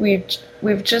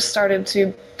 we've just started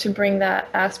to bring that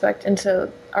aspect into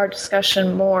our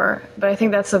discussion more. But I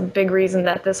think that's a big reason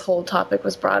that this whole topic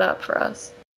was brought up for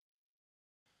us.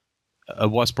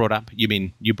 Was brought up? You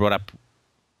mean you brought up?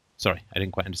 Sorry, I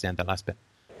didn't quite understand that last bit.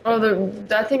 Well,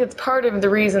 I think it's part of the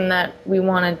reason that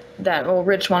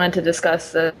Rich wanted to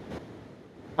discuss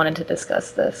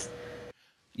this.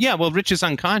 Yeah, well, Rich's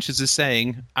unconscious is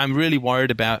saying, I'm really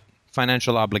worried about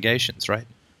financial obligations, right?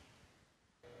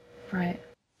 Right.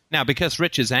 Now, because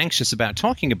Rich is anxious about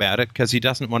talking about it, because he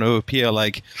doesn't want to appear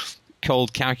like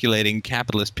cold, calculating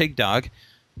capitalist pig dog,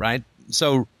 right?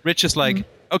 So Rich is like,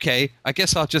 okay, I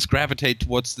guess I'll just gravitate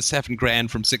towards the $7,000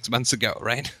 from 6 months ago,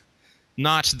 right?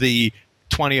 Not the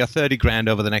 20 or 30 grand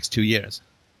over the next 2 years.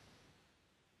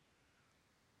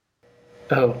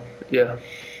 Oh, yeah.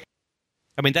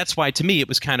 I mean, that's why to me it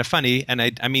was kind of funny, and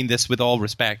I mean this with all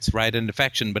respect, right, and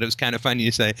affection, but it was kind of funny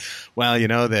to say, well,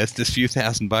 there's this few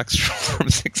 $1,000 from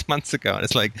 6 months ago, and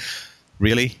it's like,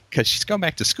 really? Because she's going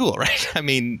back to school, right? I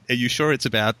mean, are you sure it's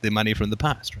about the money from the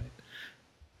past, right?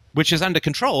 Which is under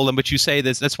control, and which you say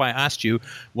that's why I asked you,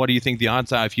 what do you think the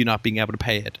odds are of you not being able to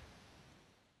pay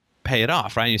it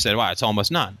off, right? And you said, well, it's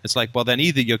almost none. It's like, well, then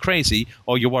either you're crazy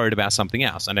or you're worried about something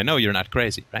else, and I know you're not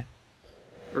crazy, right?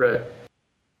 Right.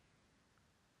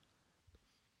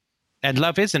 And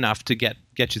love is enough to get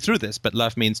you through this, but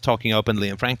love means talking openly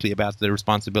and frankly about the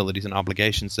responsibilities and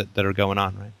obligations that are going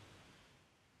on, right?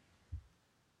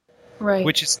 Right.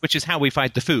 Which is how we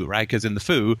fight the foo, right? Because in the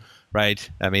foo, right?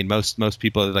 I mean, most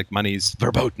people are like, money's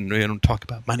verboten. We don't talk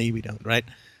about money. We don't, right?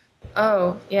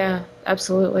 Oh, yeah,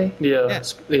 absolutely. Yeah,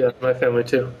 my family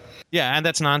too. Yeah, and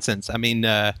that's nonsense. I mean,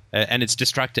 and it's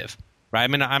destructive, right? I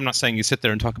mean, I'm not saying you sit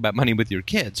there and talk about money with your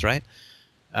kids, right?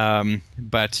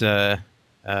 But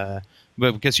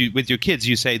because with your kids,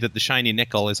 you say that the shiny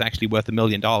nickel is actually worth $1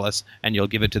 million, and you'll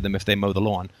give it to them if they mow the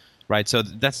lawn, right? So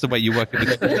that's the way you work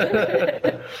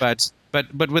it.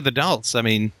 But with adults, I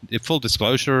mean, full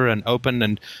disclosure and open,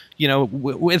 and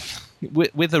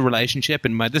with a relationship,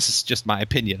 and this is just my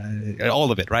opinion,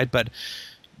 all of it, right? But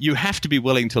you have to be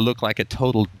willing to look like a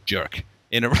total jerk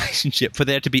in a relationship for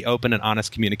there to be open and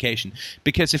honest communication.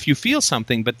 Because if you feel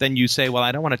something, but then you say, well,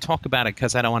 I don't want to talk about it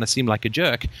because I don't want to seem like a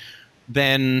jerk,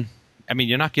 then, I mean,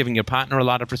 you're not giving your partner a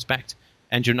lot of respect,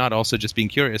 and you're not also just being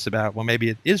curious about, well, maybe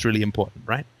it is really important,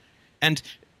 right? And,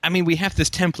 I mean, we have this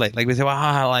template. Like we say, well,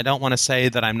 I don't want to say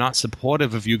that I'm not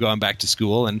supportive of you going back to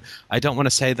school, and I don't want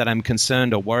to say that I'm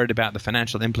concerned or worried about the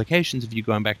financial implications of you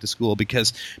going back to school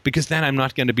because then I'm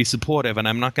not going to be supportive, and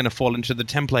I'm not going to fall into the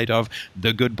template of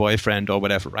the good boyfriend or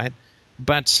whatever, right?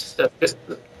 But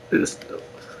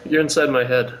you're inside my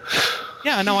head.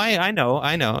 Yeah, no, I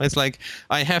know. It's like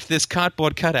I have this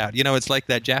cardboard cutout. It's like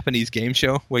that Japanese game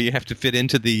show where you have to fit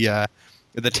into the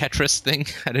Tetris thing.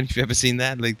 I don't know if you've ever seen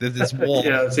that. Like there's this wall.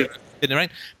 Yeah, I've seen it.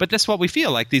 Right? But that's what we feel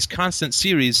like, these constant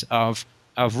series of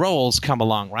roles come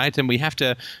along, right? And we have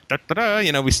to,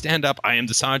 we stand up, I am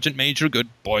the Sergeant Major good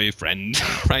boyfriend,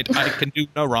 right? I can do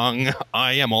no wrong.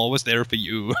 I am always there for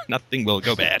you. Nothing will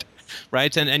go bad.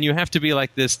 Right, and you have to be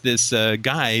like this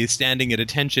guy standing at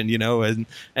attention, and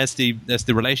as the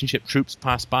relationship troops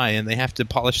pass by, and they have to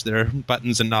polish their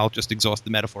buttons, and I'll just exhaust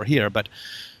the metaphor here, but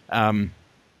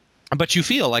you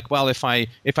feel like, well, if I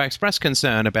express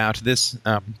concern about this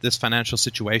financial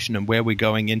situation and where we're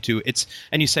going into,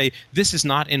 and you say this is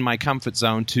not in my comfort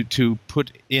zone to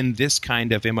put in this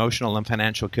kind of emotional and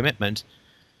financial commitment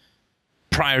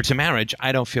prior to marriage,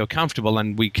 I don't feel comfortable,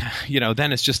 and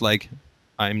then it's just like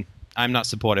I'm not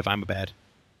supportive. I'm a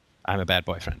bad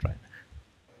boyfriend, right?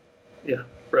 Yeah,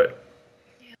 right.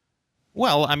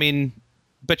 Well, I mean,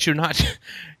 but you're not.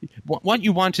 What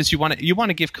you want is you want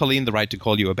to give Colleen the right to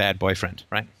call you a bad boyfriend,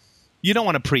 right? You don't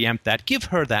want to preempt that. Give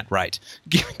her that right.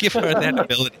 Give her that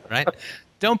ability, right?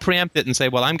 Don't preempt it and say,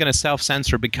 well, I'm going to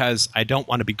self-censor because I don't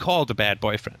want to be called a bad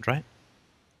boyfriend, right?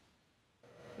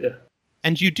 Yeah.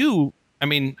 And you do. I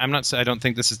mean, I don't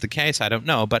think this is the case. I don't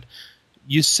know, but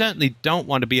you certainly don't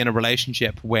want to be in a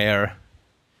relationship where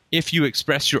if you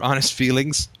express your honest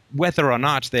feelings, whether or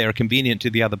not they are convenient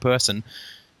to the other person,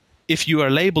 if you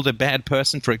are labeled a bad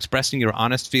person for expressing your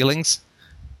honest feelings,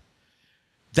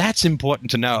 that's important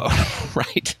to know,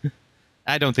 right?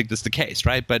 I don't think that's the case,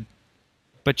 right?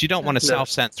 But you don't want to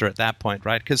self-censor at that point,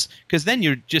 right? Because then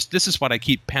you're just, this is what I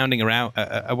keep pounding around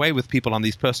away with people on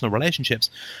these personal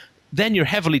relationships. Then you're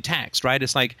heavily taxed, right?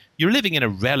 It's like you're living in a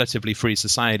relatively free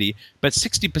society, but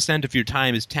 60% of your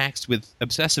time is taxed with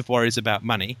obsessive worries about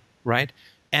money, right?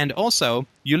 And also,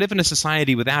 you live in a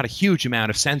society without a huge amount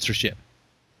of censorship.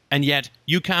 And yet,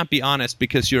 you can't be honest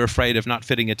because you're afraid of not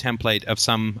fitting a template of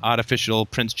some artificial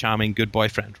Prince Charming good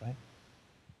boyfriend, right?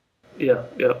 Yeah,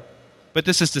 yeah. But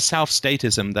this is the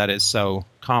self-statism that is so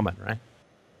common, right?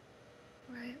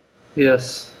 Right.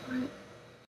 Yes. Right.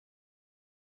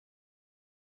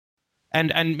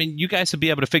 And I mean, you guys will be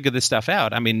able to figure this stuff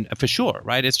out. I mean, for sure,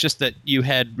 right? It's just that you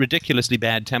had ridiculously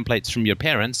bad templates from your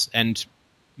parents, and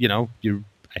I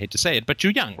hate to say it, but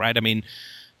you're young, right? I mean,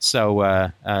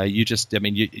 so you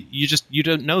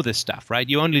don't know this stuff, right?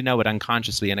 You only know it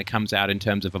unconsciously, and it comes out in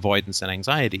terms of avoidance and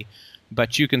anxiety.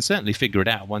 But you can certainly figure it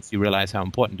out once you realize how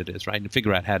important it is, right? And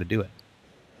figure out how to do it.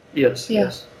 Yes. Yeah.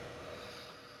 Yes.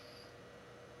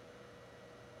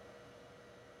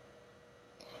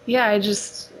 Yeah,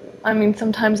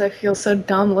 sometimes I feel so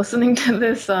dumb listening to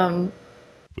this.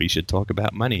 We should talk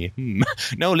about money.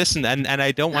 No, listen, and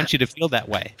I don't want you to feel that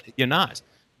way. You're not,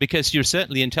 because you're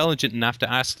certainly intelligent enough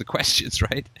to ask the questions,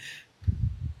 right?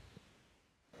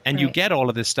 And you get all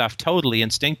of this stuff totally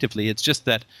instinctively. It's just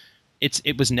that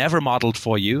it was never modeled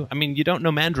for you. I mean, you don't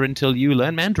know Mandarin until you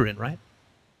learn Mandarin, right?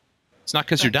 It's not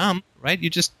because you're dumb, right?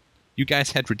 You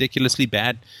guys had ridiculously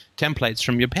bad templates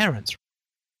from your parents.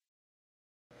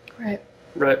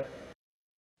 Right.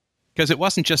 Because it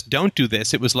wasn't just don't do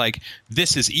this. It was like,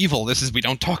 this is evil. We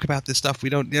don't talk about this stuff. We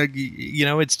don't,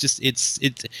 it's just,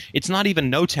 it's not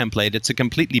even no template. It's a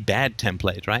completely bad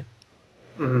template, right?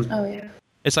 Mm-hmm. Oh, yeah.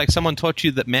 It's like someone taught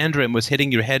you that Mandarin was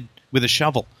hitting your head with a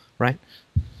shovel, right?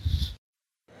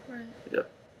 Right.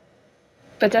 Yep.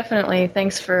 But definitely,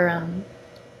 thanks for...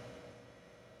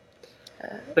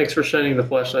 Thanks for shining the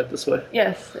flashlight this way.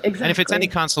 Yes, exactly. And if it's any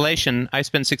consolation, I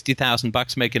spent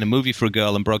 $60,000 making a movie for a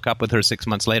girl and broke up with her 6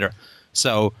 months later.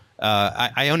 So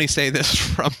I only say this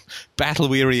from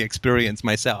battle-weary experience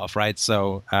myself, right?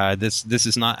 So this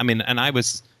is not. I mean, and I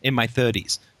was in my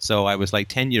 30s, so I was like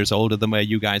 10 years older than where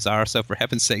you guys are. So for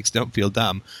heaven's sakes, don't feel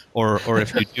dumb. Or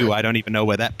if you do, I don't even know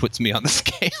where that puts me on the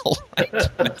scale. Right?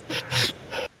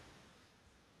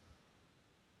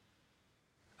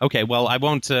 Okay, well, I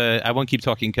won't keep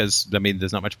talking because, I mean,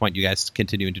 there's not much point you guys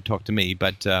continuing to talk to me.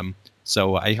 But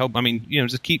so I hope,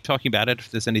 just keep talking about it. If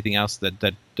there's anything else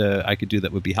that I could do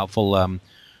that would be helpful,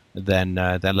 then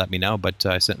let me know. But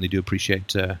I certainly do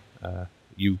appreciate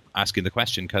you asking the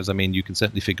question because, you can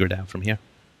certainly figure it out from here.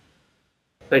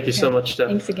 Thank you so much, Steph.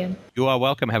 Thanks again. You are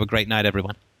welcome. Have a great night,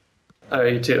 everyone. All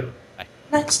right, you too.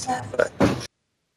 Next step.